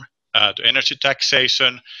reform the energy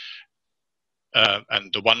taxation,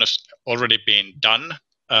 and the one has already been done,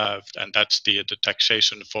 and that's the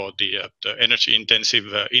taxation for the energy intensive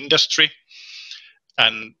industry.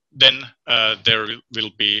 And then there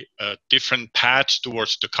will be different paths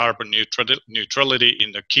towards the carbon neutrality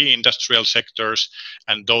in the key industrial sectors,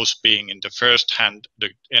 and those being in the first hand the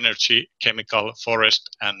energy, chemical, forest,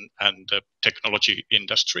 and the technology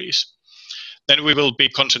industries. Then we will be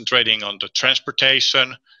concentrating on the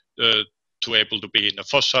transportation to able to be in a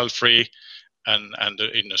fossil free and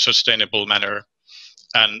in a sustainable manner.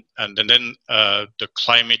 And then the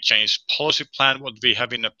climate change policy plan, what we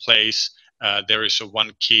have in place, there is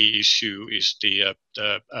one key issue is the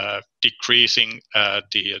decreasing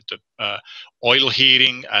the oil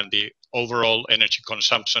heating and the overall energy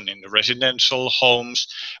consumption in the residential homes,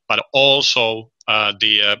 but also how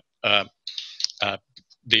the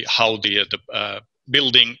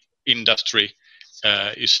building industry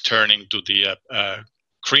is turning to the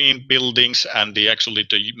green buildings and the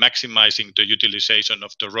maximizing the utilization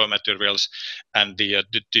of the raw materials and the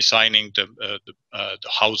designing the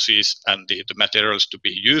houses and the materials to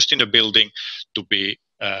be used in the building to be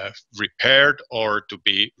repaired or to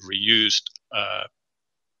be reused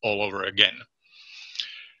all over again.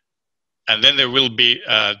 And then there will be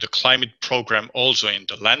the climate program also in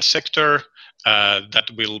the land sector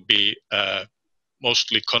that will be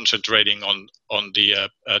mostly concentrating on the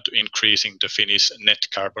increasing the Finnish net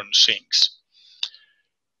carbon sinks.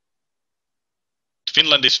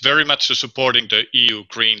 Finland is very much supporting the EU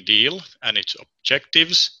Green Deal and its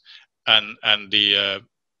objectives, and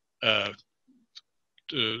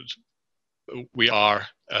we are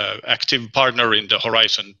active partner in the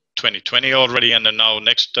Horizon 2020 already, and now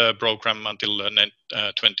next program until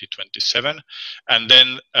 2027. And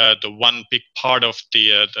then the one big part of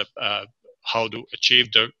the how to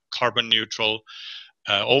achieve the carbon neutral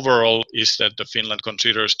overall is that the Finland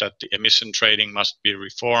considers that the emission trading must be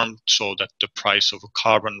reformed so that the price of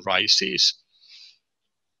carbon rises.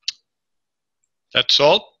 That's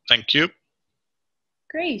all. Thank you.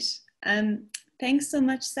 Great. Thanks so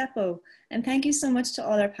much, Seppo. And thank you so much to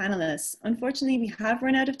all our panelists. Unfortunately, we have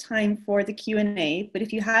run out of time for the Q&A, but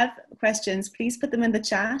if you have questions, please put them in the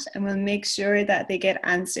chat and we'll make sure that they get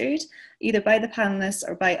answered either by the panelists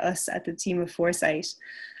or by us at the team of Foresight.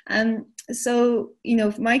 So, you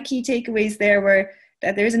know, my key takeaways there were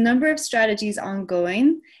that there's a number of strategies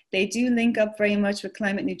ongoing. They do link up very much with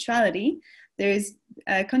climate neutrality. There's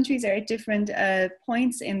countries are at different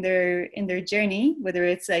points in their journey, whether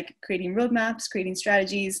it's like creating roadmaps, creating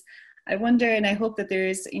strategies. I wonder, and I hope that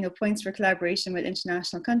there's, you know, points for collaboration with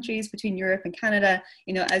international countries between Europe and Canada,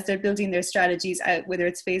 you know, as they're building their strategies out, whether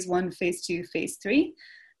it's phase 1, phase 2, phase 3.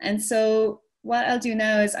 And so what I'll do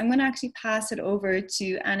now is I'm going to actually pass it over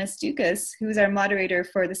to Anna Stukas, who's our moderator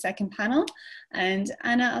for the second panel. And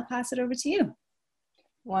Anna, I'll pass it over to you.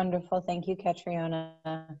 Wonderful. Thank you, Catriona.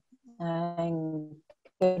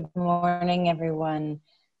 Good morning, everyone.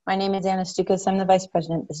 My name is Anna Stukas. I'm the Vice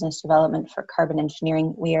President, Business Development for Carbon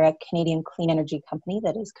Engineering. We are a Canadian clean energy company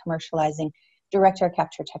that is commercializing direct air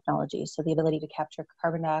capture technology, so the ability to capture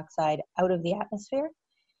carbon dioxide out of the atmosphere,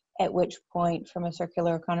 at which point, from a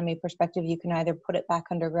circular economy perspective, you can either put it back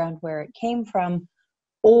underground where it came from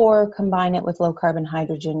or combine it with low carbon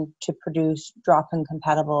hydrogen to produce drop-in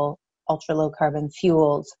compatible ultra low carbon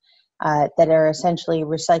fuels that are essentially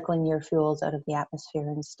recycling your fuels out of the atmosphere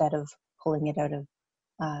instead of pulling it out of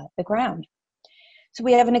the ground. So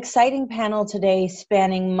we have an exciting panel today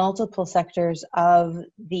spanning multiple sectors of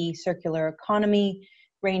the circular economy,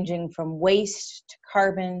 ranging from waste to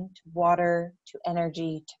carbon to water to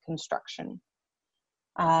energy to construction.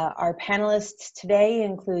 Our panelists today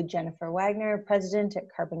include Jennifer Wagner, President at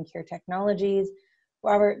Carbon Cure Technologies,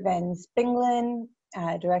 Robert Van Spingelen,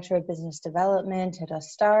 Director of Business Development at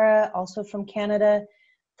Ostara, also from Canada,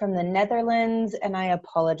 from the Netherlands, and I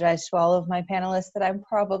apologize to all of my panelists that I'm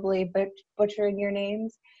probably butchering your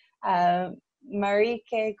names.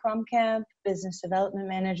 Marieke Kromkamp, Business Development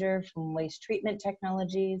Manager from Waste Treatment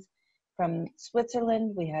Technologies. From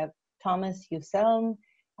Switzerland, we have Thomas Husselm,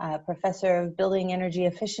 Professor of Building Energy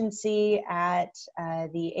Efficiency at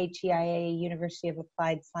the HEIA University of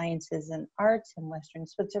Applied Sciences and Arts in Western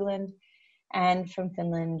Switzerland. And from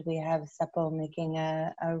Finland, we have Seppo making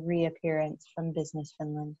a reappearance from Business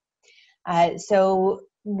Finland. So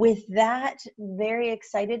with that, very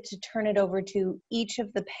excited to turn it over to each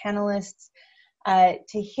of the panelists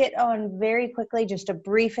to hit on very quickly just a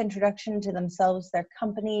brief introduction to themselves, their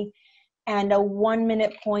company, and a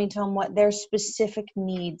 1-minute point on what their specific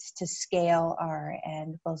needs to scale are.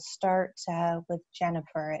 And we'll start with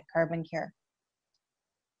Jennifer at Carbon Cure.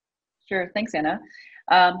 Sure, thanks, Anna.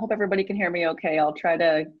 Hope everybody can hear me okay. I'll try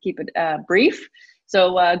to keep it brief.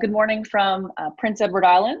 So good morning from Prince Edward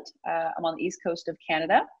Island. I'm on the east coast of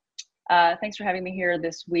Canada. Thanks for having me here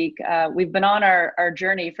this week. We've been on our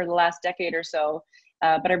journey for the last decade or so,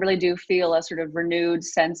 but I really do feel a sort of renewed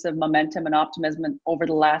sense of momentum and optimism over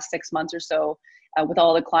the last 6 months or so with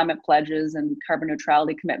all the climate pledges and carbon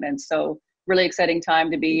neutrality commitments. So really exciting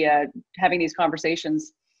time to be having these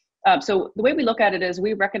conversations. So the way we look at it is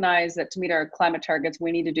we recognize that to meet our climate targets,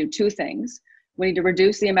 we need to do two things. We need to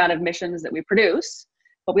reduce the amount of emissions that we produce,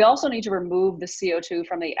 but we also need to remove the CO2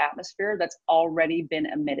 from the atmosphere that's already been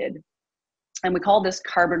emitted. And we call this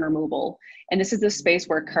carbon removal. And this is the space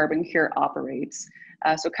where CarbonCure operates.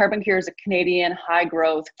 So CarbonCure is a Canadian high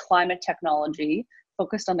growth climate technology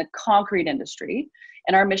focused on the concrete industry.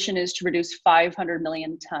 And our mission is to reduce 500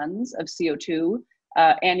 million tons of CO2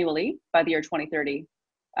 annually by the year 2030.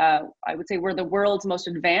 I would say we're the world's most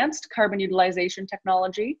advanced carbon utilization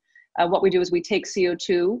technology. What we do is we take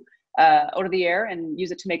CO2 out of the air and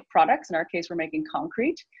use it to make products. In our case, we're making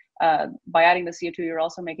concrete. By adding the CO2, you're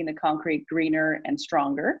also making the concrete greener and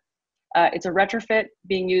stronger. It's a retrofit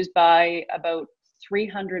being used by about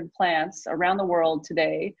 300 plants around the world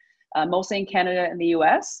today, mostly in Canada and the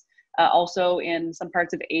US, also in some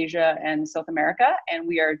parts of Asia and South America. And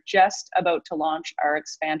we are just about to launch our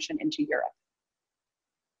expansion into Europe.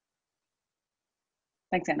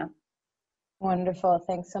 Thanks, Anna. Wonderful.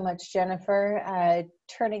 Thanks so much, Jennifer.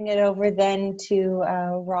 Turning it over then to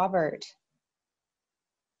Robert.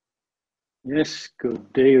 Yes,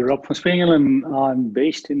 good day. Rob van Spengelen. I'm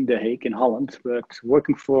based in The Hague in Holland, but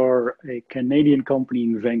working for a Canadian company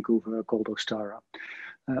in Vancouver called Ostara.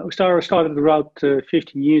 Ostara started about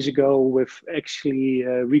 15 years ago with actually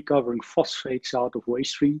recovering phosphates out of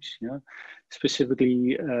waste streams,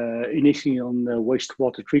 specifically initially on the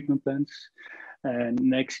wastewater treatment plants.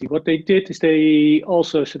 And actually what they did is they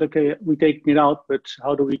also said, okay, we're taking it out, but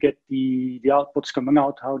how do we get the outputs coming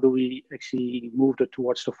out? How do we actually move that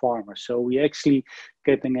towards the farmer? So we actually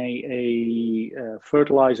getting a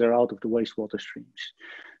fertilizer out of the wastewater streams.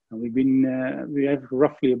 And we have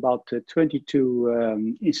roughly about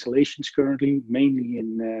 22 installations currently, mainly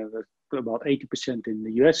in about 80% in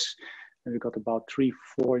the US. And we've got about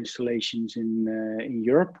 3-4 installations in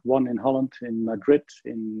Europe, one in Holland, in Madrid,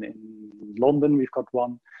 in London, we've got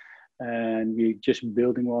one, and we're just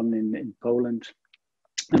building one in Poland,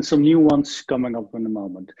 and some new ones coming up in the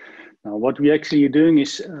moment. Now, what we actually are doing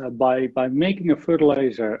is by making a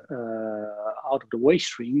fertilizer out of the waste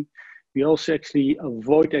stream, we also actually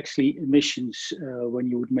avoid emissions when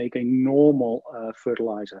you would make a normal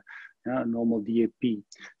fertilizer. A normal DAP.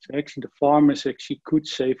 So actually the farmers actually could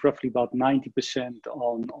save roughly about 90%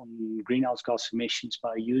 on greenhouse gas emissions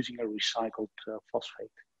by using a recycled phosphate.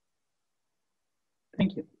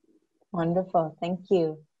 Thank you. Wonderful, thank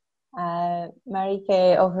you.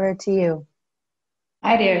 Marike, over to you.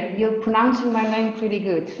 Hi there, you're pronouncing my name pretty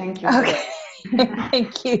good, thank you. Okay,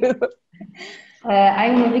 thank you.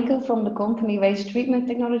 I'm Marike from the company Waste Treatment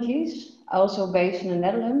Technologies, also based in the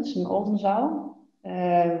Netherlands, in Oldenzaal.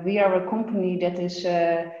 We are a company that is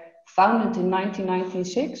founded in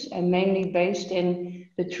 1996 and mainly based in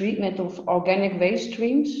the treatment of organic waste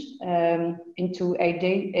streams into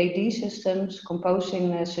AD systems,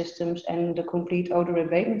 composting systems, and the complete odor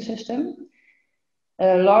abatement system.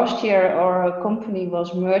 Last year, our company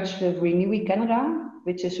was merged with Renewy Canada,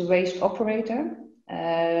 which is a waste operator,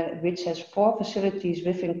 which has 4 facilities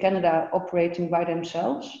within Canada operating by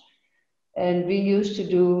themselves. And we used to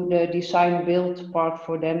do the design build part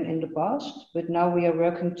for them in the past, but now we are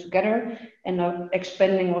working together and are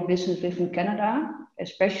expanding our business within Canada,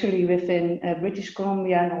 especially within British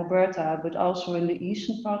Columbia and Alberta, but also in the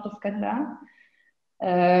eastern part of Canada.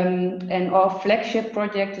 And our flagship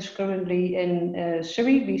project is currently in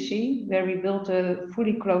Surrey, BC, where we built a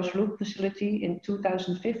fully closed loop facility in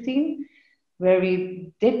 2015, where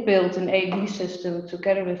we did build an AD system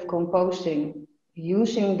together with composting,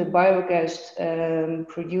 using the biogas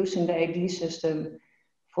produced in the AD system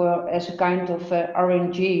as a kind of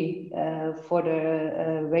RNG for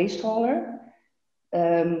the waste hauler.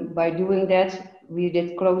 By doing that, we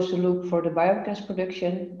did close the loop for the biogas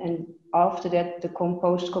production, and after that, the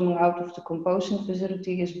compost coming out of the composting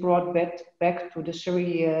facility is brought back to the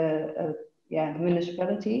Surrey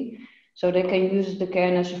municipality, so they can use the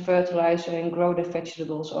can as a fertilizer and grow the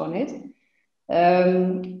vegetables on it.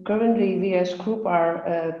 Currently, we as group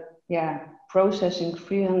are processing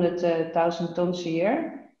 300,000 tons a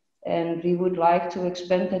year, and we would like to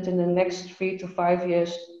expand that in the next 3 to 5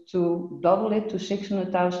 years to double it to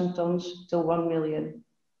 600,000 tons to 1 million.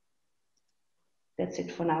 That's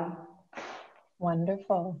it for now.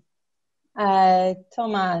 Wonderful.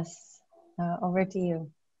 Thomas, over to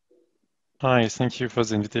you. Hi, thank you for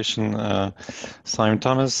the invitation. So I'm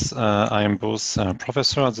Thomas. I am both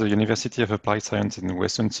professor at the University of Applied Science in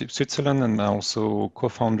Western Switzerland and also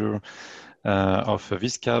co-founder of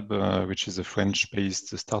Viscab, which is a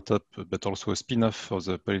French-based startup, but also a spin-off of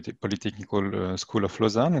the Polytechnical School of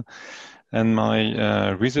Lausanne. And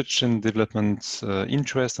my research and development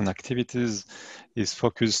interest and activities is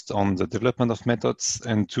focused on the development of methods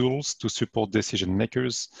and tools to support decision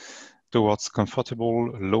makers towards comfortable,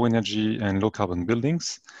 low energy and low carbon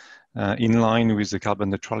buildings in line with the carbon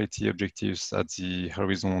neutrality objectives at the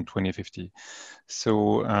Horizon 2050.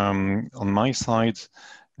 So on my side,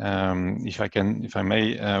 if I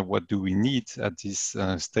may, what do we need at this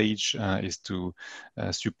stage is to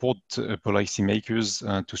support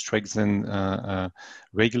policymakers to strengthen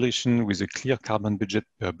regulation with a clear carbon budget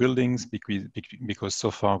per buildings, because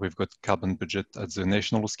so far we've got carbon budget at the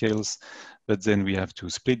national scales, but then we have to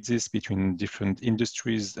split this between different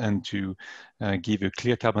industries and to give a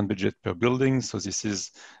clear carbon budget per building. So this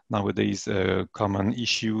is nowadays a common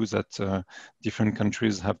issue that different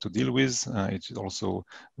countries have to deal with. It's also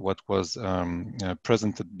what was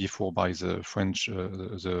presented before by the French,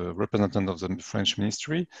 the representative of the French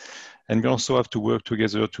ministry. And we also have to work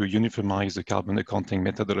together to uniformize the carbon accounting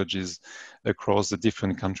methodologies across the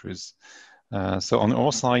different countries. So on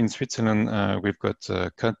our side in Switzerland, we've got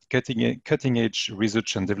cutting edge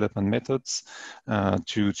research and development methods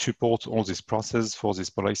to support all this process for these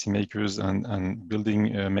policymakers and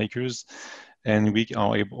building makers. And we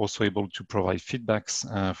are also able to provide feedbacks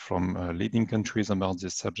from leading countries about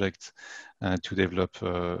this subject to develop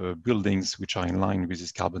buildings which are in line with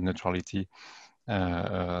this carbon neutrality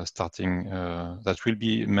starting, that will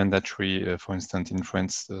be mandatory, for instance, in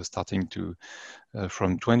France, starting to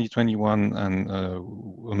from 2021, and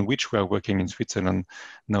on which we are working in Switzerland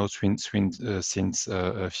now since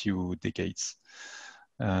a few decades.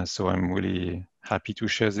 So I'm really happy to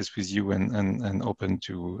share this with you and open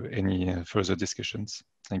to any further discussions.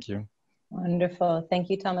 Thank you. Wonderful. Thank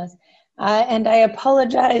you, Thomas. And I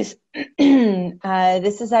apologize.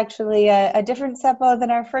 This is actually a different Seppo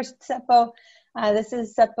than our first Seppo. This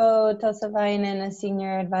is Seppo Tosavainen, a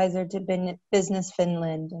senior advisor to Business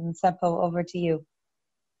Finland. And Seppo, over to you.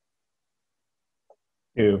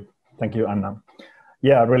 Thank you, Anna.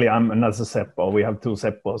 Yeah, really, I'm another Seppo. We have two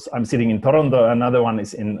Seppos. I'm sitting in Toronto, another one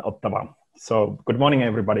is in Ottawa. So good morning,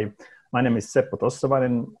 everybody. My name is Seppo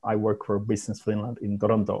Tossavainen. I work for Business Finland in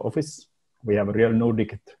Toronto office. We have a real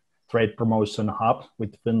Nordic trade promotion hub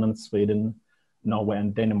with Finland, Sweden, Norway,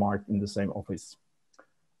 and Denmark in the same office.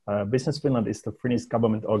 Business Finland is the Finnish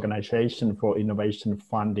government organization for innovation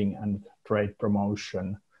funding and trade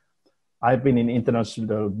promotion. I've been in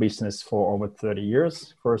international business for over 30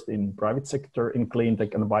 years, first in private sector, in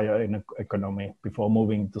Cleantech and bioeconomy, before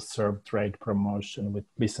moving to serve trade promotion with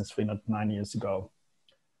Business Finland 9 years ago.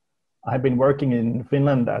 I've been working in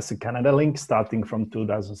Finland as a Canada link starting from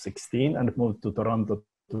 2016 and moved to Toronto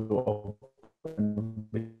to open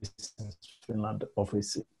Business Finland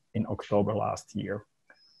office in October last year.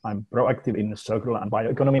 I'm proactive in circular and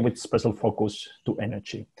bioeconomy with special focus to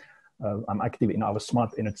energy. I'm active in our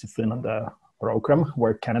Smart Energy Finland program,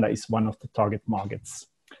 where Canada is one of the target markets.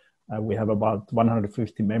 We have about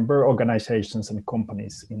 150 member organizations and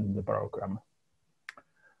companies in the program.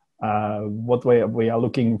 What we are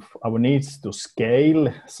looking for our needs to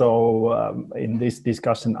scale. So in this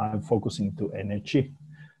discussion, I'm focusing to energy.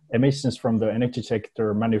 Emissions from the energy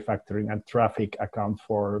sector, manufacturing and traffic account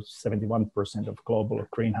for 71% of global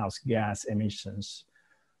greenhouse gas emissions.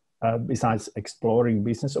 Besides exploring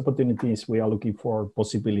business opportunities, we are looking for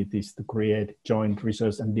possibilities to create joint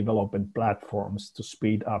research and development platforms to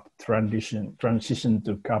speed up transition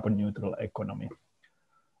to carbon neutral economy.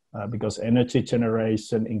 Because energy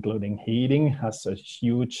generation, including heating, has a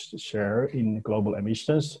huge share in global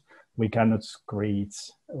emissions, we cannot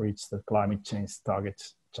reach the climate change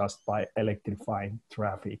targets just by electrifying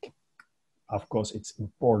traffic. Of course, it's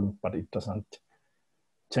important, but it doesn't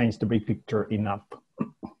change the big picture enough.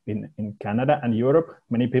 In Canada and Europe,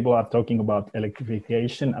 many people are talking about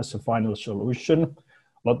electrification as a final solution.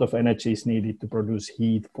 A lot of energy is needed to produce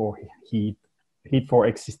heat for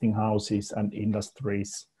existing houses and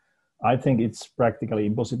industries. I think it's practically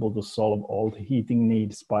impossible to solve all the heating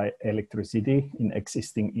needs by electricity in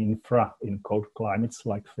existing infra in cold climates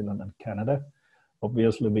like Finland and Canada.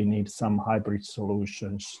 Obviously, we need some hybrid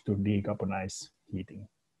solutions to decarbonize heating.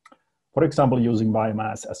 For example, using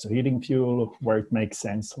biomass as a heating fuel where it makes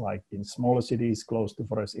sense, like in smaller cities close to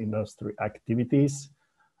forest industry activities,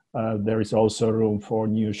 There is also room for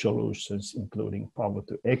new solutions, including power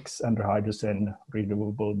to X and hydrogen,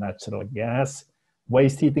 renewable natural gas,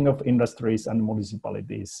 waste heating of industries and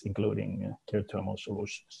municipalities, including geothermal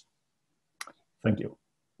solutions. Thank you.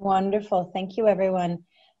 Wonderful. Thank you, everyone.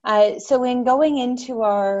 So in going into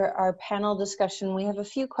our panel discussion, we have a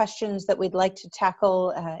few questions that we'd like to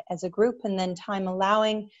tackle as a group, and then time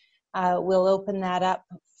allowing, we'll open that up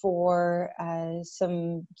for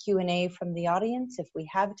some Q&A from the audience if we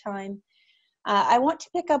have time. I want to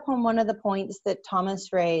pick up on one of the points that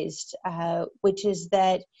Thomas raised, which is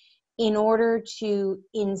that in order to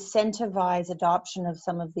incentivize adoption of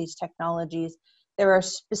some of these technologies, there are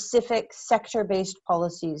specific sector-based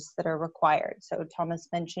policies that are required. So Thomas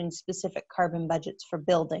mentioned specific carbon budgets for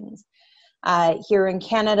buildings. Here in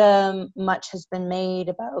Canada, much has been made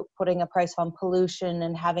about putting a price on pollution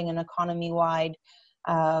and having an economy-wide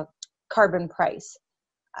carbon price.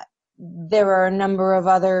 There are a number of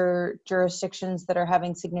other jurisdictions that are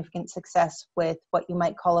having significant success with what you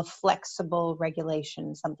might call a flexible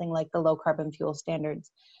regulation, something like the low carbon fuel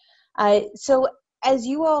standards. So as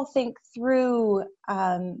you all think through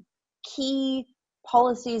key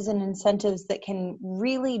policies and incentives that can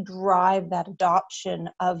really drive that adoption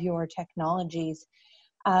of your technologies,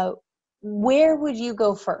 where would you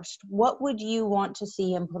go first? What would you want to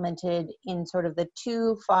see implemented in sort of the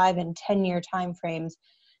 2, 5, and 10-year timeframes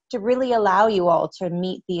to really allow you all to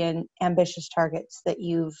meet the ambitious targets that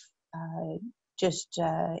you've just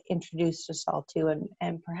introduced us all to?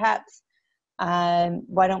 And perhaps,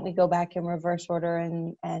 why don't we go back in reverse order,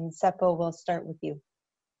 and Seppo, we'll start with you.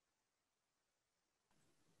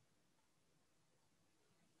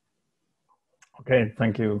 Okay,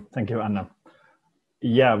 thank you, Anna.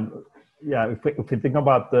 Yeah. If we think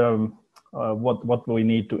about what we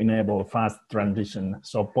need to enable fast transition,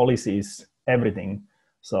 so policy is everything.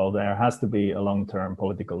 So there has to be a long-term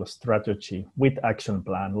political strategy with action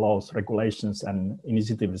plan, laws, regulations, and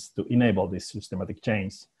initiatives to enable this systematic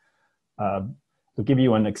change. To give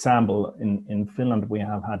you an example, in Finland, we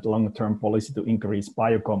have had long-term policy to increase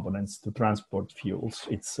biocomponents to transport fuels.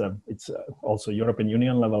 It's also European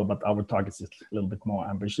Union level, but our target is a little bit more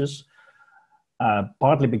ambitious.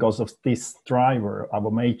 Partly because of this driver,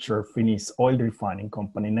 our major Finnish oil refining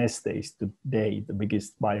company Neste is today the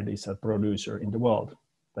biggest biodiesel producer in the world.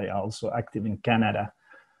 They are also active in Canada.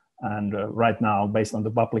 And right now, based on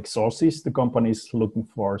the public sources, the company is looking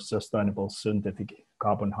for sustainable synthetic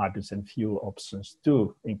carbon hydrogen fuel options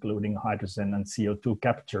too, including hydrogen and CO2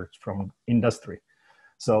 captured from industry.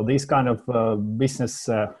 So these kind of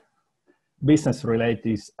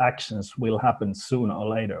business-related actions will happen sooner or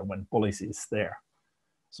later when policy is there.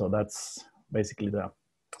 So that's basically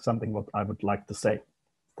something what I would like to say.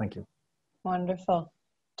 Thank you. Wonderful.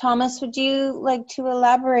 Thomas, would you like to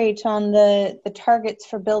elaborate on the targets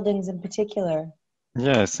for buildings in particular?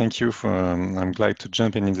 Yes, thank you. I'm glad to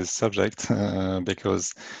jump in this subject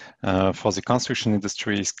because for the construction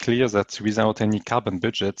industry, it's clear that without any carbon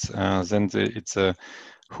budget, then it's a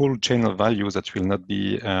whole chain of value that will not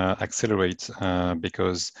be accelerated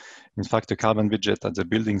because, in fact, the carbon budget at the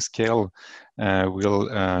building scale will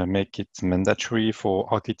make it mandatory for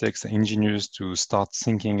architects and engineers to start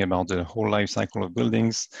thinking about the whole life cycle of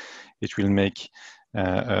buildings. It will make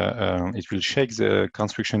it will shake the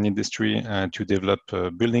construction industry to develop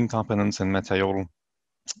building components and material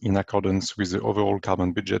in accordance with the overall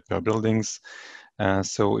carbon budget per buildings.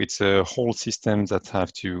 So it's a whole system that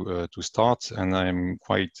have to start, and I'm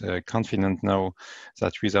quite confident now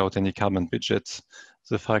that without any carbon budget,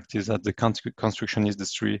 the fact is that the construction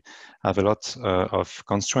industry have a lot of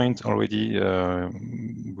constraints already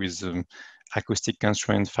with acoustic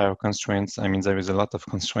constraints, fire constraints. I mean, there is a lot of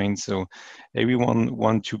constraints. So everyone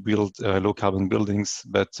want to build low carbon buildings,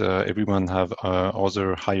 but everyone have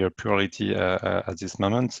other higher priority at this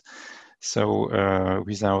moment. So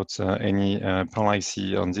without any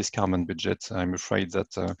policy on this carbon budget, I'm afraid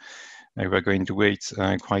that we're going to wait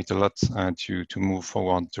quite a lot to move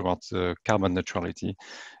forward towards carbon neutrality.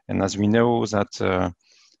 And as we know that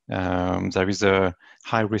there is a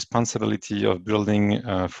high responsibility of building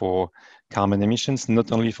for carbon emissions,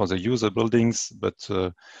 not only for the user buildings, but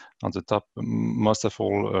on the top, most of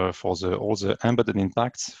all, for all the embedded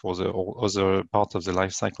impacts for the other part of the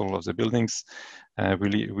life cycle of the buildings.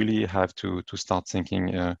 Really have to start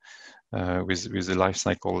thinking with the life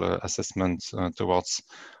cycle assessment towards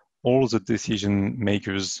all the decision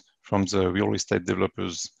makers, from the real estate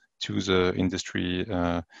developers to the industry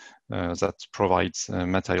that provides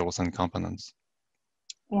materials and components.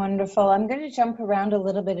 Wonderful. I'm going to jump around a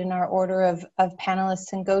little bit in our order of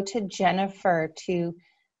panelists and go to Jennifer to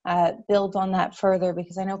build on that further,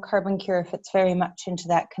 because I know CarbonCure fits very much into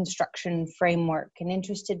that construction framework, and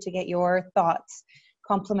interested to get your thoughts,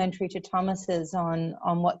 complementary to Thomas's, on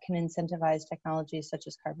what can incentivize technologies such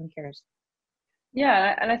as CarbonCure's.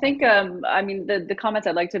 Yeah, and I think, I mean, the comments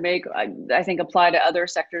I'd like to make, I think apply to other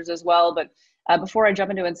sectors as well. But before I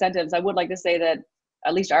jump into incentives, I would like to say that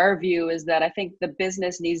at least our view is that I think the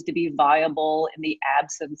business needs to be viable in the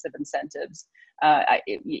absence of incentives.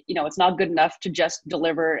 You know, it's not good enough to just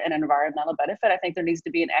deliver an environmental benefit. I think there needs to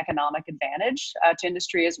be an economic advantage to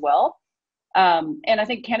industry as well. And I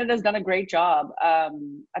think Canada's done a great job. I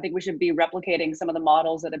think we should be replicating some of the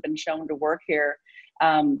models that have been shown to work here.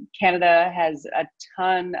 Canada has a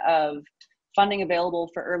ton of funding available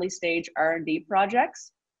for early stage R&D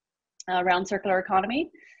projects around circular economy.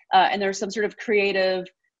 And there's some sort of creative,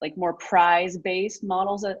 like more prize-based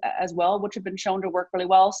models as well, which have been shown to work really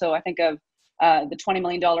well. So I think of the $20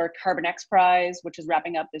 million Carbon X Prize, which is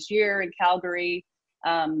wrapping up this year in Calgary.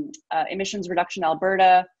 Emissions Reduction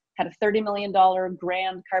Alberta had a $30 million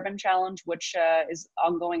Grand Carbon Challenge, which is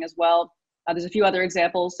ongoing as well. There's a few other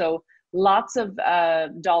examples. So lots of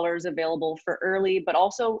dollars available for early, but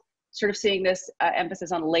also sort of seeing this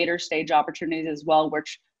emphasis on later stage opportunities as well,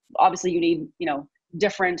 which obviously you need, you know,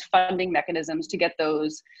 different funding mechanisms to get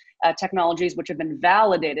those technologies which have been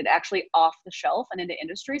validated actually off the shelf and into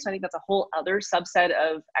industry. So I think that's a whole other subset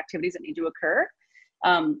of activities that need to occur.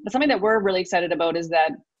 But something that we're really excited about is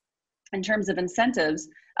that in terms of incentives,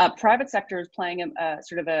 private sector is playing a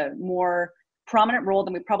sort of a more prominent role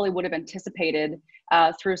than we probably would have anticipated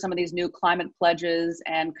through some of these new climate pledges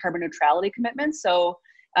and carbon neutrality commitments. So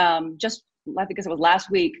just, I think it was last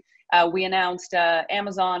week, we announced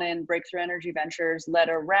Amazon and Breakthrough Energy Ventures led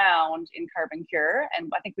a round in CarbonCure, and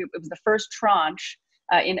I think it was the first tranche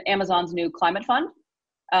in Amazon's new climate fund.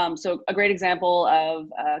 So a great example of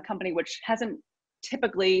a company which hasn't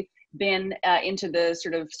typically been into the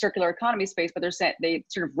sort of circular economy space, but they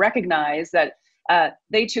sort of recognize that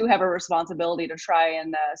they too have a responsibility to try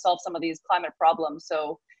and solve some of these climate problems.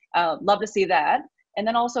 So love to see that. And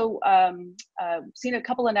then also seen a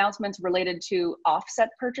couple announcements related to offset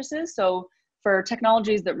purchases. So for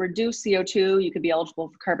technologies that reduce CO2, you could be eligible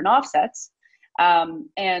for carbon offsets.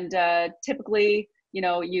 And typically, you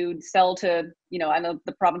know, you'd sell to, you know, I know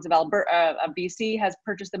the province of Alberta, BC has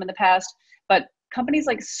purchased them in the past, but companies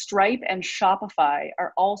like Stripe and Shopify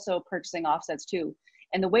are also purchasing offsets too.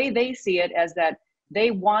 And the way they see it is that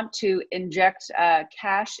they want to inject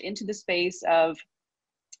cash into the space of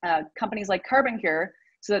companies like CarbonCure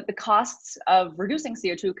so that the costs of reducing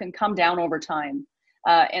CO2 can come down over time.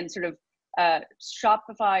 And sort of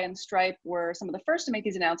Shopify and Stripe were some of the first to make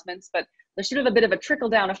these announcements, but there's sort of a bit of a trickle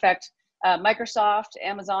down effect. Microsoft,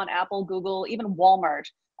 Amazon, Apple, Google, even Walmart,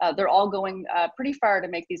 they're all going pretty far to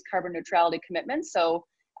make these carbon neutrality commitments. So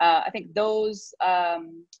I think those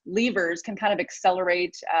levers can kind of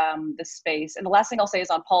accelerate the space. And the last thing I'll say is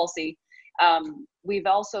on policy. We've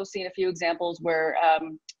also seen a few examples where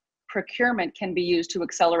procurement can be used to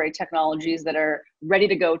accelerate technologies that are ready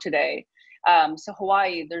to go today. So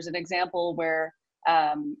Hawaii, there's an example where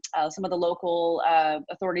some of the local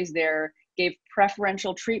authorities there gave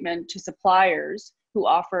preferential treatment to suppliers who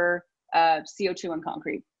offer CO2 in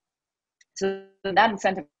concrete. So that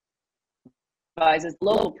incentivizes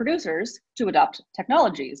local producers to adopt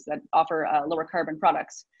technologies that offer lower carbon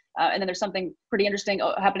products. And then there's something pretty interesting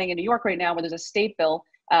happening in New York right now, where there's a state bill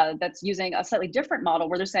that's using a slightly different model,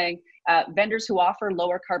 where they're saying vendors who offer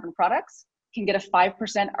lower carbon products can get a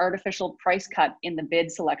 5% artificial price cut in the bid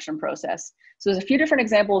selection process. So there's a few different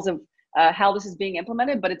examples of how this is being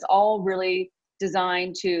implemented, but it's all really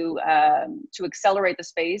designed to accelerate the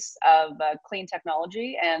space of clean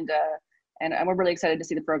technology, and we're really excited to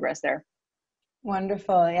see the progress there.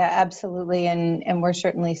 Wonderful, yeah, absolutely, and we're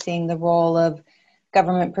certainly seeing the role of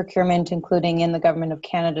government procurement, including in the Government of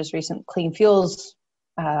Canada's recent Clean Fuels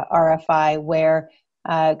RFI, where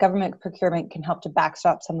government procurement can help to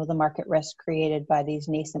backstop some of the market risk created by these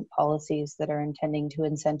nascent policies that are intending to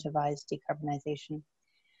incentivize decarbonization.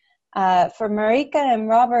 For Marika and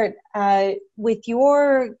Robert, with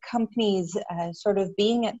your companies sort of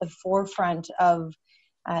being at the forefront of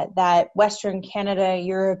that Western Canada,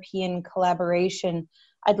 European collaboration,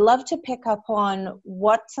 I'd love to pick up on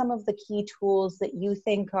what some of the key tools that you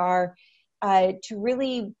think are to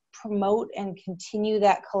really promote and continue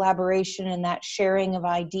that collaboration and that sharing of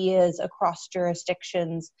ideas across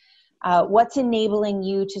jurisdictions. What's enabling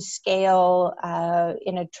you to scale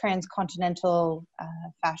in a transcontinental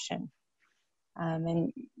fashion?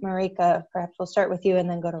 And Marika, perhaps we'll start with you and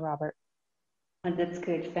then go to Robert. That's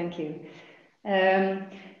good, thank you.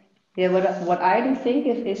 Yeah, what I do think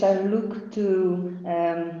is I look to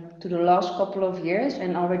the last couple of years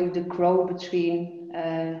and already the growth between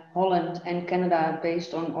Holland and Canada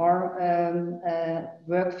based on our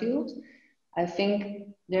work field. I think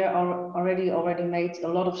there are already made a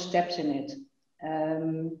lot of steps in it.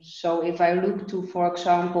 So if I look to, for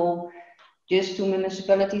example, just to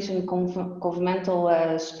municipalities and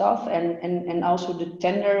governmental stuff and also the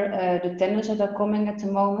tenders that are coming at the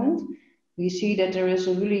moment, we see that there is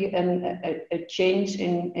really a change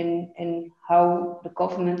in how the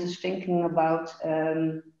government is thinking about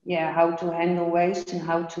how to handle waste and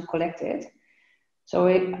how to collect it. So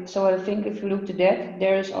I think if you look to that,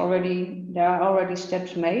 there are already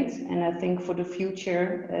steps made, and I think for the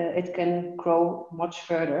future it can grow much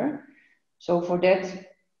further. So for that,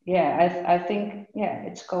 I think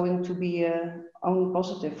it's going to be only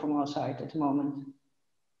positive from our side at the moment.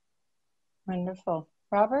 Wonderful.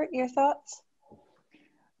 Robert, your thoughts?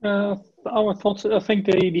 Our thoughts, I think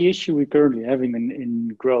the issue we're currently having in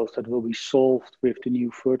growth that will be solved with the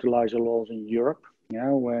new fertilizer laws in Europe,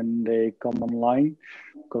 when they come online,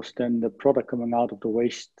 because then the product coming out of the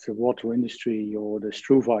wastewater industry or the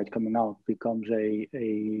struvite coming out becomes a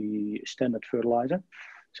standard fertilizer.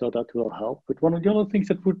 So that will help. But one of the other things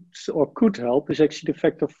that would or could help is actually the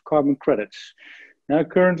effect of carbon credits. Now,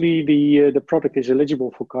 currently, the product is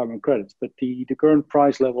eligible for carbon credits, but the current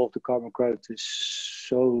price level of the carbon credits is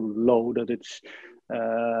so low that it's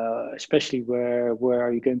especially where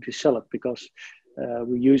are you going to sell it? Because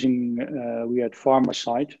we at farmer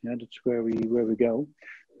side, that's where we go.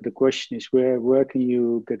 The question is where can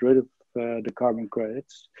you get rid of the carbon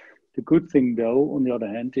credits? The good thing, though, on the other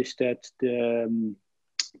hand, is that the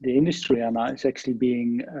industry is actually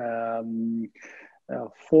being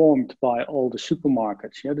formed by all the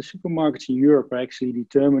supermarkets. The supermarkets in Europe are actually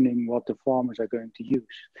determining what the farmers are going to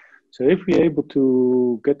use. So if we're able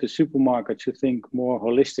to get the supermarkets to think more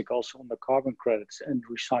holistic also on the carbon credits and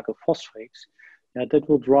recycled phosphates, that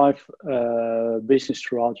will drive business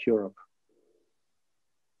throughout Europe.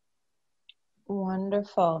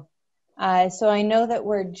 Wonderful. So I know that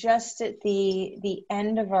we're just at the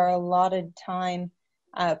end of our allotted time.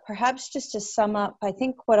 Perhaps just to sum up, I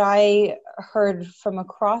think what I heard from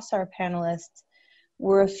across our panelists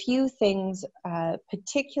were a few things,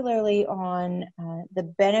 particularly on the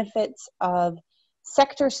benefits of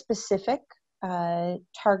sector-specific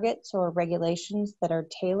targets or regulations that are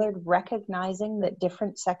tailored, recognizing that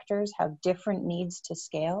different sectors have different needs to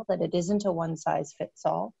scale, that it isn't a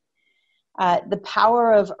one-size-fits-all. The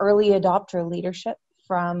power of early adopter leadership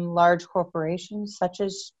from large corporations such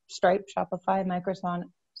as Stripe, Shopify,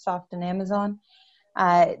 Microsoft, and Amazon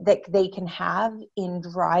that they can have in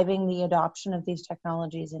driving the adoption of these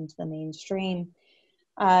technologies into the mainstream.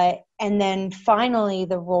 And then finally,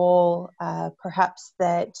 the role perhaps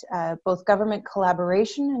that both government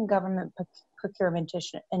collaboration and government procurement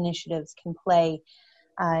initiatives can play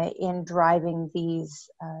in driving these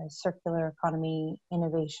circular economy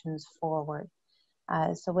innovations forward.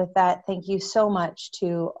 So with that, thank you so much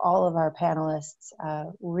to all of our panelists.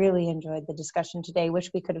 Really enjoyed the discussion today.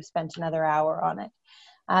 Wish we could have spent another hour on it.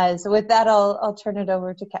 So with that, I'll turn it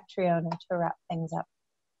over to Catriona to wrap things up.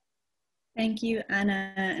 Thank you,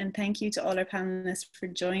 Anna, and thank you to all our panelists for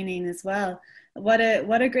joining as well. What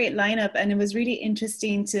a great lineup, and it was really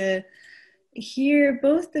interesting to hear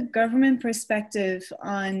both the government perspective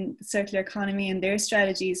on circular economy and their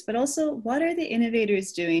strategies, but also what are the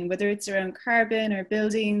innovators doing, whether it's around carbon or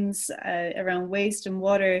buildings, around waste and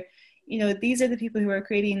water. You know, these are the people who are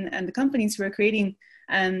creating, and the companies who are creating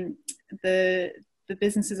the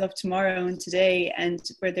businesses of tomorrow and today, and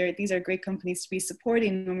these are great companies to be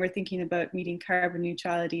supporting when we're thinking about meeting carbon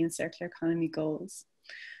neutrality and circular economy goals.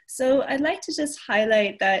 So I'd like to just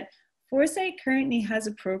highlight that Foresight currently has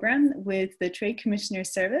a program with the Trade Commissioner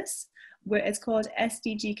Service, where it's called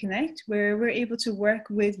SDG Connect, where we're able to work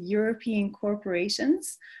with European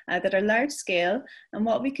corporations that are large scale. And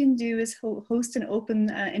what we can do is host an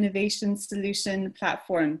open innovation solution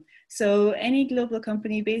platform. So any global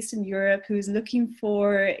company based in Europe who's looking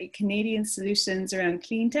for Canadian solutions around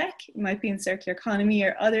Cleantech, it might be in circular economy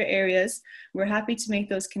or other areas, we're happy to make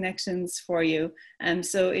those connections for you.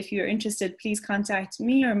 So if you're interested, please contact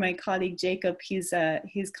me or my colleague Jacob. His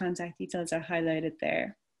contact details are highlighted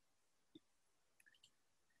there.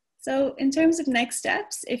 So in terms of next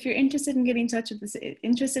steps, if you're interested in getting in touch with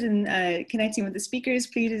connecting with the speakers,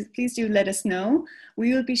 please do let us know.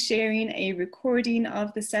 We will be sharing a recording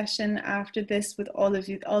of the session after this with all of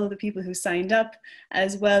the people who signed up,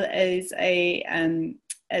 as well as the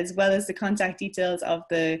contact details of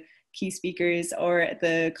the key speakers or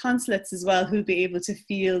the consulates as well, who'll be able to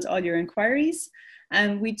field all your inquiries.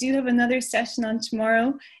 And we do have another session on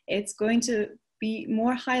tomorrow. It's going to be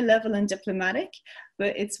more high level and diplomatic,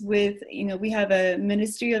 but it's with, we have a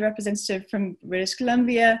ministerial representative from British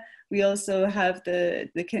Columbia. We also have the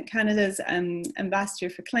Canada's ambassador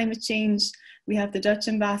for climate change. We have the Dutch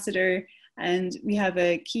ambassador, and we have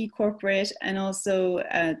a key corporate, and also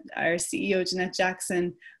our CEO, Jeanette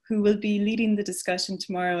Jackson, who will be leading the discussion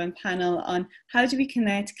tomorrow and panel on how do we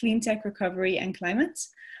connect clean tech recovery and climate.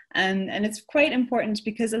 And it's quite important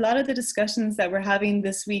because a lot of the discussions that we're having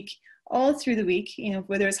this week, all through the week,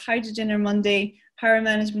 whether it's hydrogen on Monday, power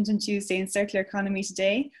management on Tuesday, and circular economy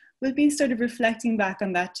today, we'll be sort of reflecting back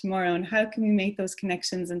on that tomorrow and how can we make those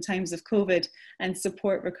connections in times of COVID and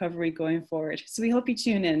support recovery going forward. So we hope you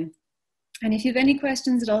tune in. And if you have any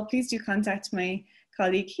questions at all, please do contact my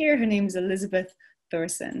colleague here. Her name is Elizabeth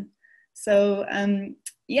Thorson. So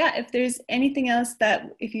yeah, if there's anything else that,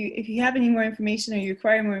 if you have any more information or you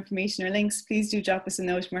require more information or links, please do drop us a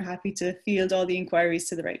note. We're happy to field all the inquiries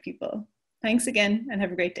to the right people. Thanks again and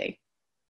have a great day.